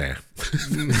 Nah.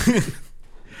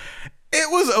 It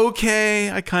was okay.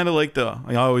 I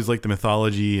always like the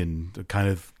mythology and the kind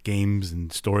of games and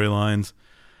storylines.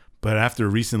 But after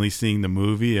recently seeing the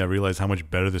movie, I realized how much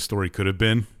better the story could have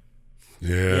been.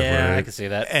 Yeah, right. I can see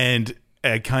that. And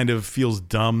it kind of feels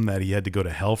dumb that he had to go to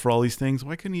hell for all these things.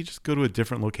 Why couldn't he just go to a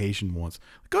different location once?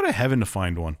 Go to heaven to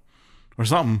find one or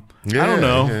something. Yeah, I don't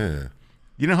know. Yeah.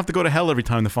 You don't have to go to hell every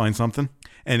time to find something.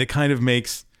 And it kind of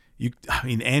makes you,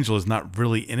 Angela's not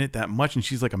really in it that much. And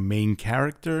she's like a main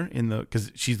character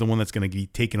because she's the one that's going to be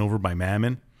taken over by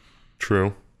Mammon.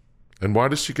 True. And why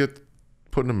does she get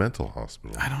put in a mental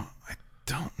hospital? I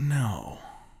don't know.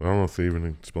 I don't know if they even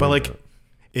explain But that.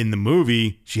 in the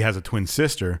movie, she has a twin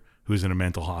sister who's in a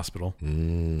mental hospital.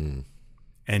 Mm.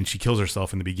 And she kills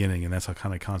herself in the beginning, and that's how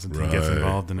kind of Constantine gets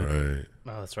involved in it. Right.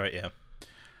 Oh, that's right, yeah.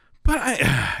 But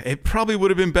it probably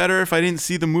would have been better if I didn't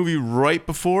see the movie right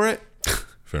before it.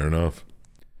 Fair enough.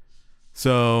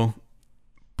 So,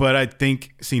 but I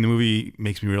think seeing the movie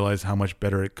makes me realize how much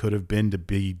better it could have been to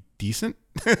be decent.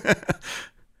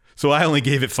 So I only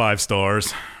gave it 5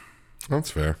 stars. That's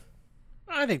fair.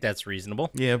 I think that's reasonable.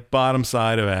 Yeah, bottom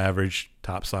side of average,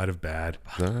 top side of bad.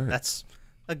 All right. That's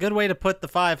a good way to put the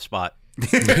 5 spot. I'll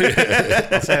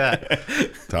say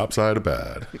that. Top side of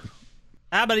bad.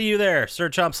 How about you there, Sir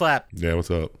Chump Slap? Yeah, what's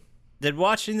up? Did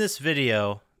watching this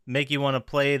video make you want to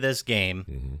play this game?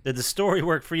 Mm-hmm. Did the story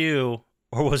work for you?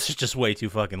 Or was it just way too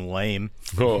fucking lame?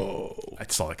 Oh. I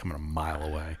saw that coming a mile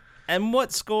away. And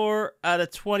what score out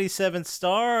of 27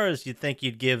 stars you think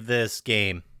you'd give this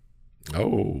game?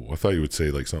 Oh, I thought you would say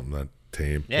like something that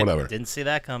tame. Yeah, Whatever. Didn't see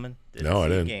that coming. No, I see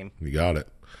the didn't. game. You got it.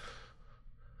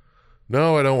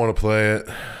 No, I don't want to play it.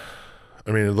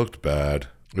 I mean, it looked bad.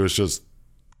 It was just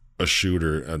a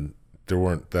shooter, and there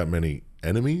weren't that many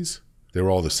enemies. They were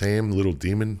all the same little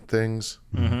demon things.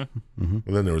 Mm-hmm. And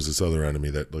then there was this other enemy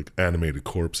that like animated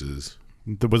corpses.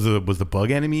 Was the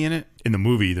bug enemy in it? In the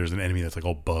movie, there's an enemy that's like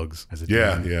all bugs.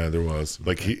 Yeah, there was.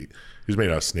 Like he was made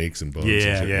out of snakes and bugs. and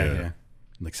shit. Yeah.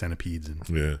 Like centipedes and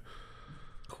Yeah.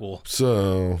 Cool.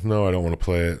 So, no, I don't want to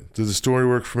play it. Did the story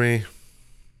work for me?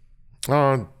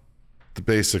 On the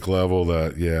basic level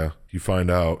that, yeah, you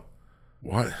find out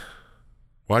why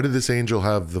did this angel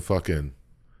have the fucking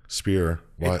spear?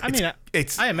 Why?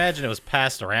 I imagine it was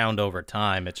passed around over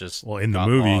time. It just in the got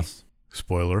movie, lost.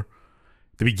 spoiler,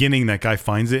 the beginning, that guy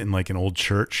finds it in like an old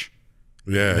church.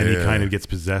 Yeah. Then he kind of gets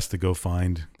possessed to go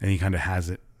find, and he kind of has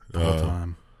it the whole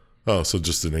time. Oh, so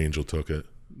just an angel took it.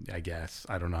 I guess.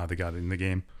 I don't know how they got it in the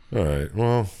game. All right.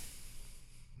 Well,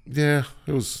 yeah,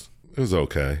 it was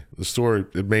okay. The story,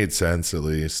 it made sense at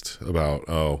least about,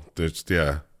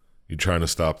 you're trying to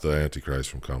stop the Antichrist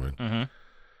from coming. Mm-hmm.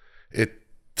 It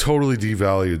totally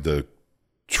devalued the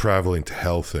traveling to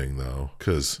hell thing though,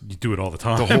 because You do it all the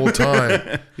time. the whole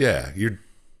time,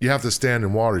 you have to stand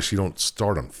in water so you don't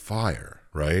start on fire,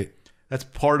 right? That's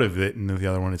part of it, and the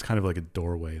other one is kind of like a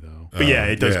doorway, though. But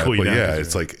it does cool you but down.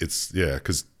 Yeah,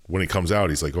 because when he comes out,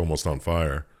 he's like almost on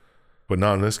fire. But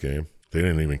not in this game. They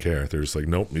didn't even care. They're just like,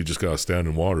 nope, you just gotta stand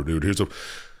in water, dude.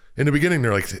 In the beginning,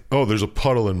 they're like, oh, there's a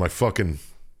puddle in my fucking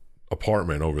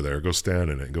apartment over there. Go stand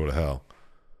in it and go to hell.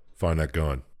 Find that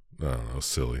gun. I don't know,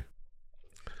 silly.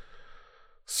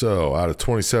 So out of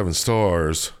 27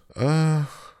 stars, I'm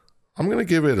gonna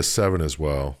give it a 7 as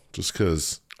well, just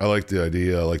because I like the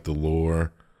idea, I like the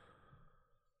lore,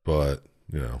 but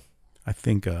I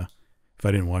think if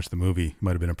I didn't watch the movie, it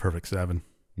might have been a perfect 7.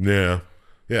 yeah.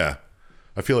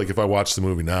 I feel like if I watch the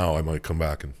movie now, I might come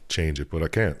back and change it, but I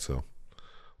can't. So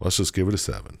let's just give it a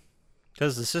 7.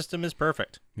 Because the system is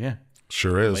perfect. Yeah.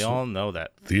 Sure is. We all know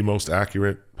that. The most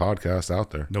accurate podcast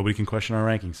out there. Nobody can question our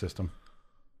ranking system.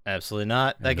 Absolutely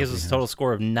not. That gives us a total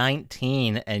score of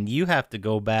 19, and you have to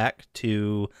go back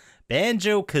to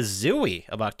Banjo-Kazooie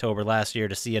of October last year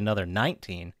to see another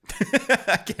 19.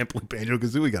 I can't believe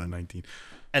Banjo-Kazooie got a 19.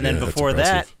 And then Yeah, that's before that,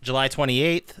 impressive. July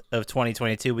 28th of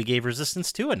 2022, we gave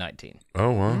Resistance 2 a 19.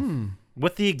 Oh, wow.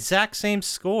 With the exact same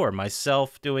score.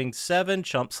 Myself doing 7,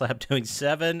 Chump Slap doing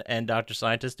 7, and Dr.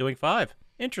 Syintist doing 5.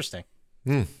 Interesting.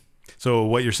 So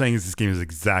what you're saying is this game is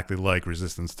exactly like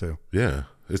Resistance 2. Yeah.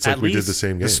 It's At like we did least the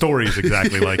same game. The story is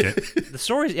exactly like it. The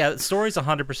story's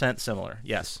 100% similar.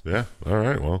 Yes. Yeah. All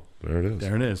right. Well, there it is.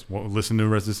 There it is. Well, listen to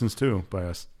Resistance 2 by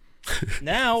us.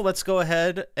 Now let's go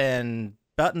ahead and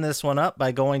button this one up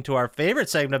by going to our favorite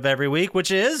segment of every week,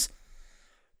 which is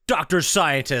Dr.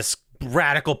 Syintist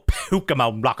Radical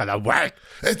Pokemon Lock of the Week.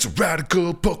 It's a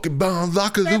radical Pokemon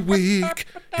lock of the week.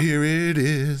 Here it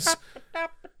is.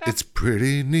 It's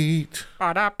pretty neat.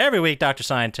 Every week, Dr.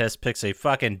 Syintist picks a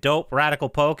fucking dope radical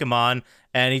Pokemon,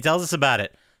 and he tells us about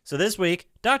it. So this week,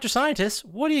 Dr. Syintist,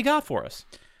 what do you got for us?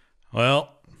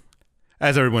 Well,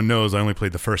 as everyone knows, I only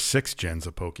played the first 6 gens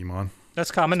of Pokemon.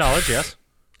 That's common knowledge, yes.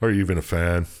 Are you even a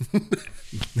fan?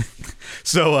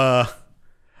 So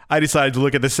I decided to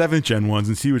look at the 7th gen ones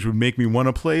and see which would make me want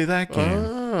to play that game.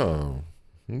 Oh,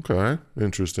 okay.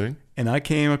 Interesting. And I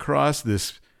came across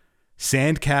this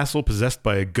sand castle possessed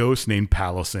by a ghost named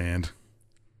Palossand.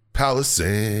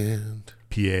 Palisand.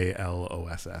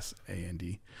 Palossand.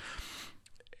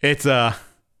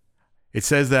 It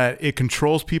says that it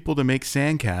controls people to make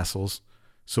sand castles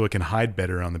so it can hide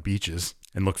better on the beaches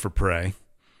and look for prey.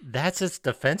 That's its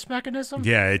defense mechanism?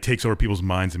 Yeah, it takes over people's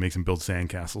minds and makes them build sand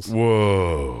castles.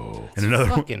 Whoa. And another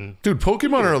one, Fucking... Dude,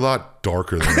 Pokemon are a lot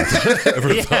darker than I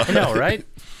ever Yeah, thought. I know, right?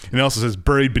 and it also says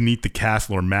buried beneath the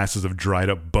castle are masses of dried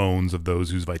up bones of those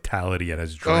whose vitality it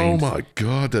has Oh drained. my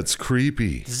god, that's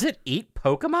creepy. Does it eat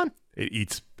Pokemon? It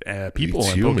eats people Eats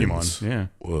and humans. Pokemon. Yeah,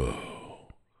 Whoa.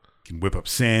 can whip up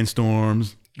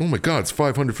sandstorms. Oh my god, it's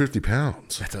 550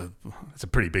 pounds. That's a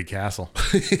pretty big castle.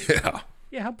 Yeah.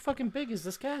 Yeah, how fucking big is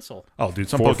this castle? Oh, dude,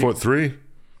 4'3".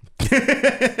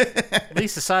 At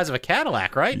least the size of a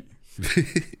Cadillac, right?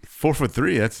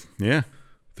 4'3". That's yeah.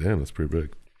 Damn, that's pretty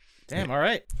big. Damn, all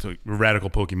right. So radical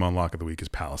Pokemon lock of the week is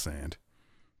Palossand,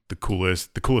 the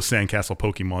coolest sandcastle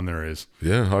Pokemon there is.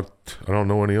 Yeah, I don't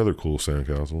know any other cool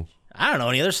sandcastles. I don't know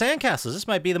any other sandcastles. This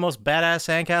might be the most badass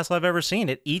sandcastle I've ever seen.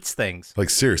 It eats things. Like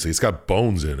seriously, it's got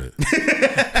bones in it.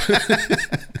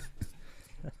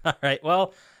 All right,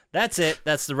 well, that's it.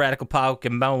 That's the Radical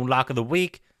Pokemon Lock of the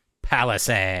Week,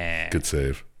 Palossand. Good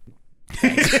save.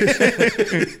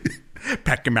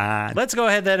 Pokemon. Let's go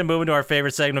ahead then and move into our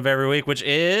favorite segment of every week, which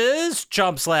is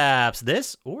Chump Slaps.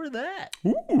 This or that.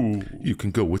 Ooh. You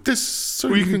can go with this,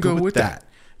 or you can go with that.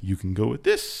 You can go with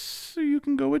this, or you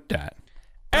can go with that.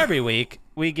 Every week,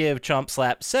 we give Chump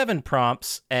Slap 7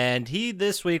 prompts, and he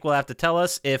this week will have to tell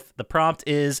us if the prompt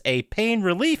is a pain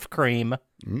relief cream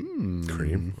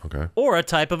Cream. Okay. or a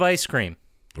type of ice cream.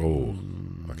 Oh,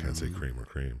 I can't say cream or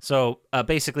cream. So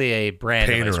basically a brand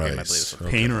Pain of ice or cream, I ice.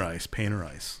 believe. Pain or ice. Pain or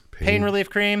ice. Pain relief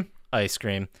cream, ice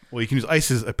cream. Well, you can use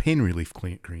ice as a pain relief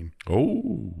cream.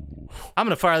 Oh. I'm going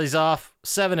to fire these off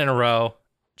 7 in a row.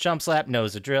 Chump Slap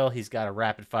knows the drill. He's got a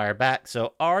rapid fire back.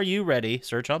 So are you ready,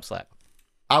 Sir Chump Slap?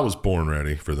 I was born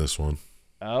ready for this one.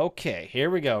 Okay, here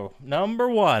we go. Number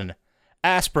 1,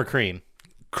 Aspir Cream.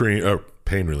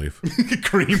 Pain relief.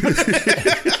 Cream.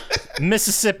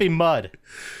 Mississippi Mud.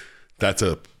 That's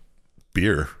a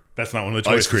beer. That's not one of the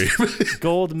Ice choices. cream.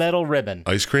 Gold medal ribbon.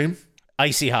 Ice cream.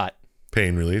 Icy hot.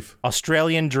 Pain relief.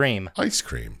 Australian dream. Ice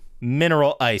cream.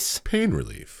 Mineral ice. Pain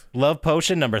relief. Love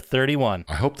potion number 31.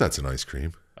 I hope that's an ice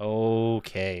cream.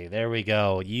 Okay, there we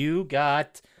go. You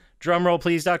got, drum roll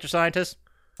please, Dr. Scientist.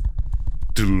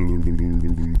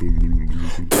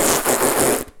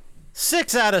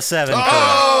 6 out of 7.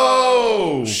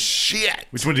 Oh, shit.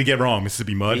 Which one did you get wrong?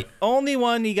 Mississippi Mud? The only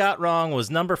one you got wrong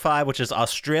was number 5, which is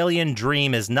Australian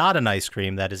Dream is not an ice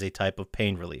cream. That is a type of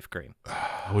pain relief cream.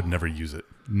 I would never use it.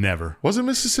 Never. Wasn't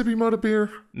Mississippi Mud a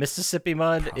beer? Mississippi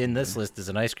Mud in this list is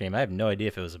an ice cream. I have no idea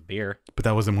if it was a beer. But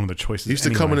that wasn't one of the choices. It used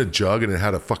to come in a jug and it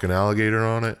had a fucking alligator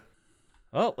on it.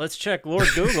 Oh, let's check Lord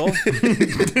Google.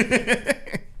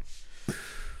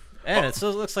 And it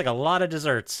still looks like a lot of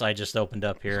desserts I just opened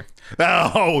up here.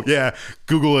 Oh, yeah.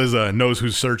 Google is knows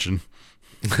who's searching.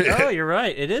 Oh, you're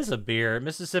right. It is a beer.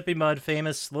 Mississippi Mud,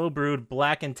 famous slow brewed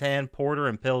black and tan porter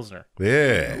and pilsner.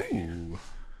 Yeah. Ooh.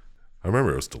 I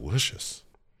remember it was delicious.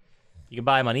 You can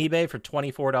buy them on eBay for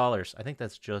 $24. I think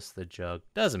that's just the jug.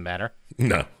 Doesn't matter.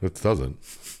 No, it doesn't.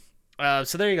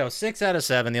 So there you go. 6 out of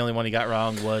 7. The only one you got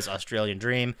wrong was Australian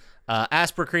Dream.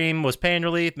 Aspir Cream was pain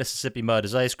relief. Mississippi Mud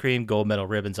is ice cream. Gold Medal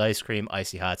Ribbons ice cream.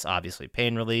 Icy Hot's obviously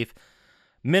pain relief.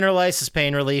 Mineral Ice is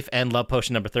pain relief. And Love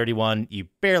Potion number 31, you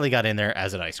barely got in there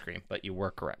as an ice cream, but you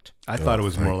were correct. I thought it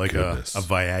was more like a goodness.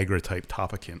 Viagra type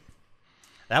topicant.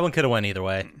 That one could have went either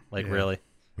way. Really.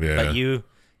 Yeah. But you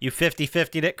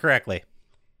 50-50'd it correctly.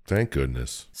 Thank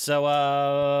goodness.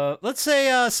 So let's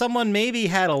say someone maybe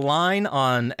had a line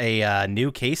on a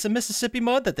new case of Mississippi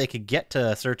Mud that they could get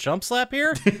to Sir Chump Slap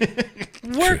here.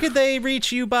 Where could they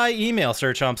reach you by email,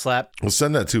 Sir Chump Slap? Well,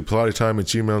 send that to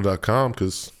plottytime@gmail.com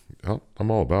because I'm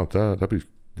all about that. That'd be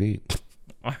neat.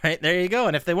 All right, there you go.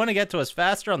 And if they want to get to us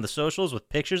faster on the socials with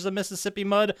pictures of Mississippi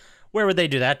Mud, where would they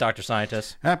do that, Dr.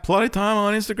 Scientist? At Plotty Time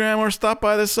on Instagram, or stop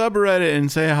by the subreddit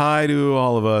and say hi to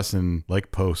all of us and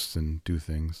like posts and do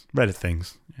things. Reddit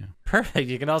things. Yeah. Perfect.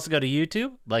 You can also go to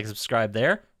YouTube, like, subscribe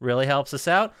there. Really helps us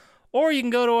out. Or you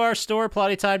can go to our store,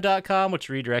 plottytime.com, which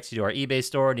redirects you to our eBay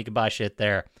store, and you can buy shit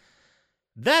there.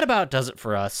 That about does it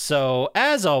for us. So,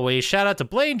 as always, shout out to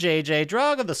Blaine JJ,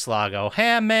 Drago the Slago,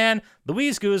 Ham Man,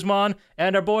 Luis Guzman,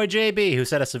 and our boy JB, who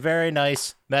sent us a very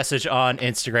nice message on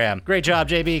Instagram. Great job,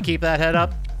 JB. Keep that head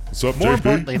up. What's up, More JP?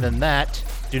 importantly than that,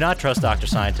 do not trust Dr.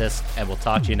 Scientist, and we'll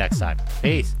talk to you next time.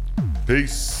 Peace.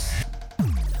 Peace.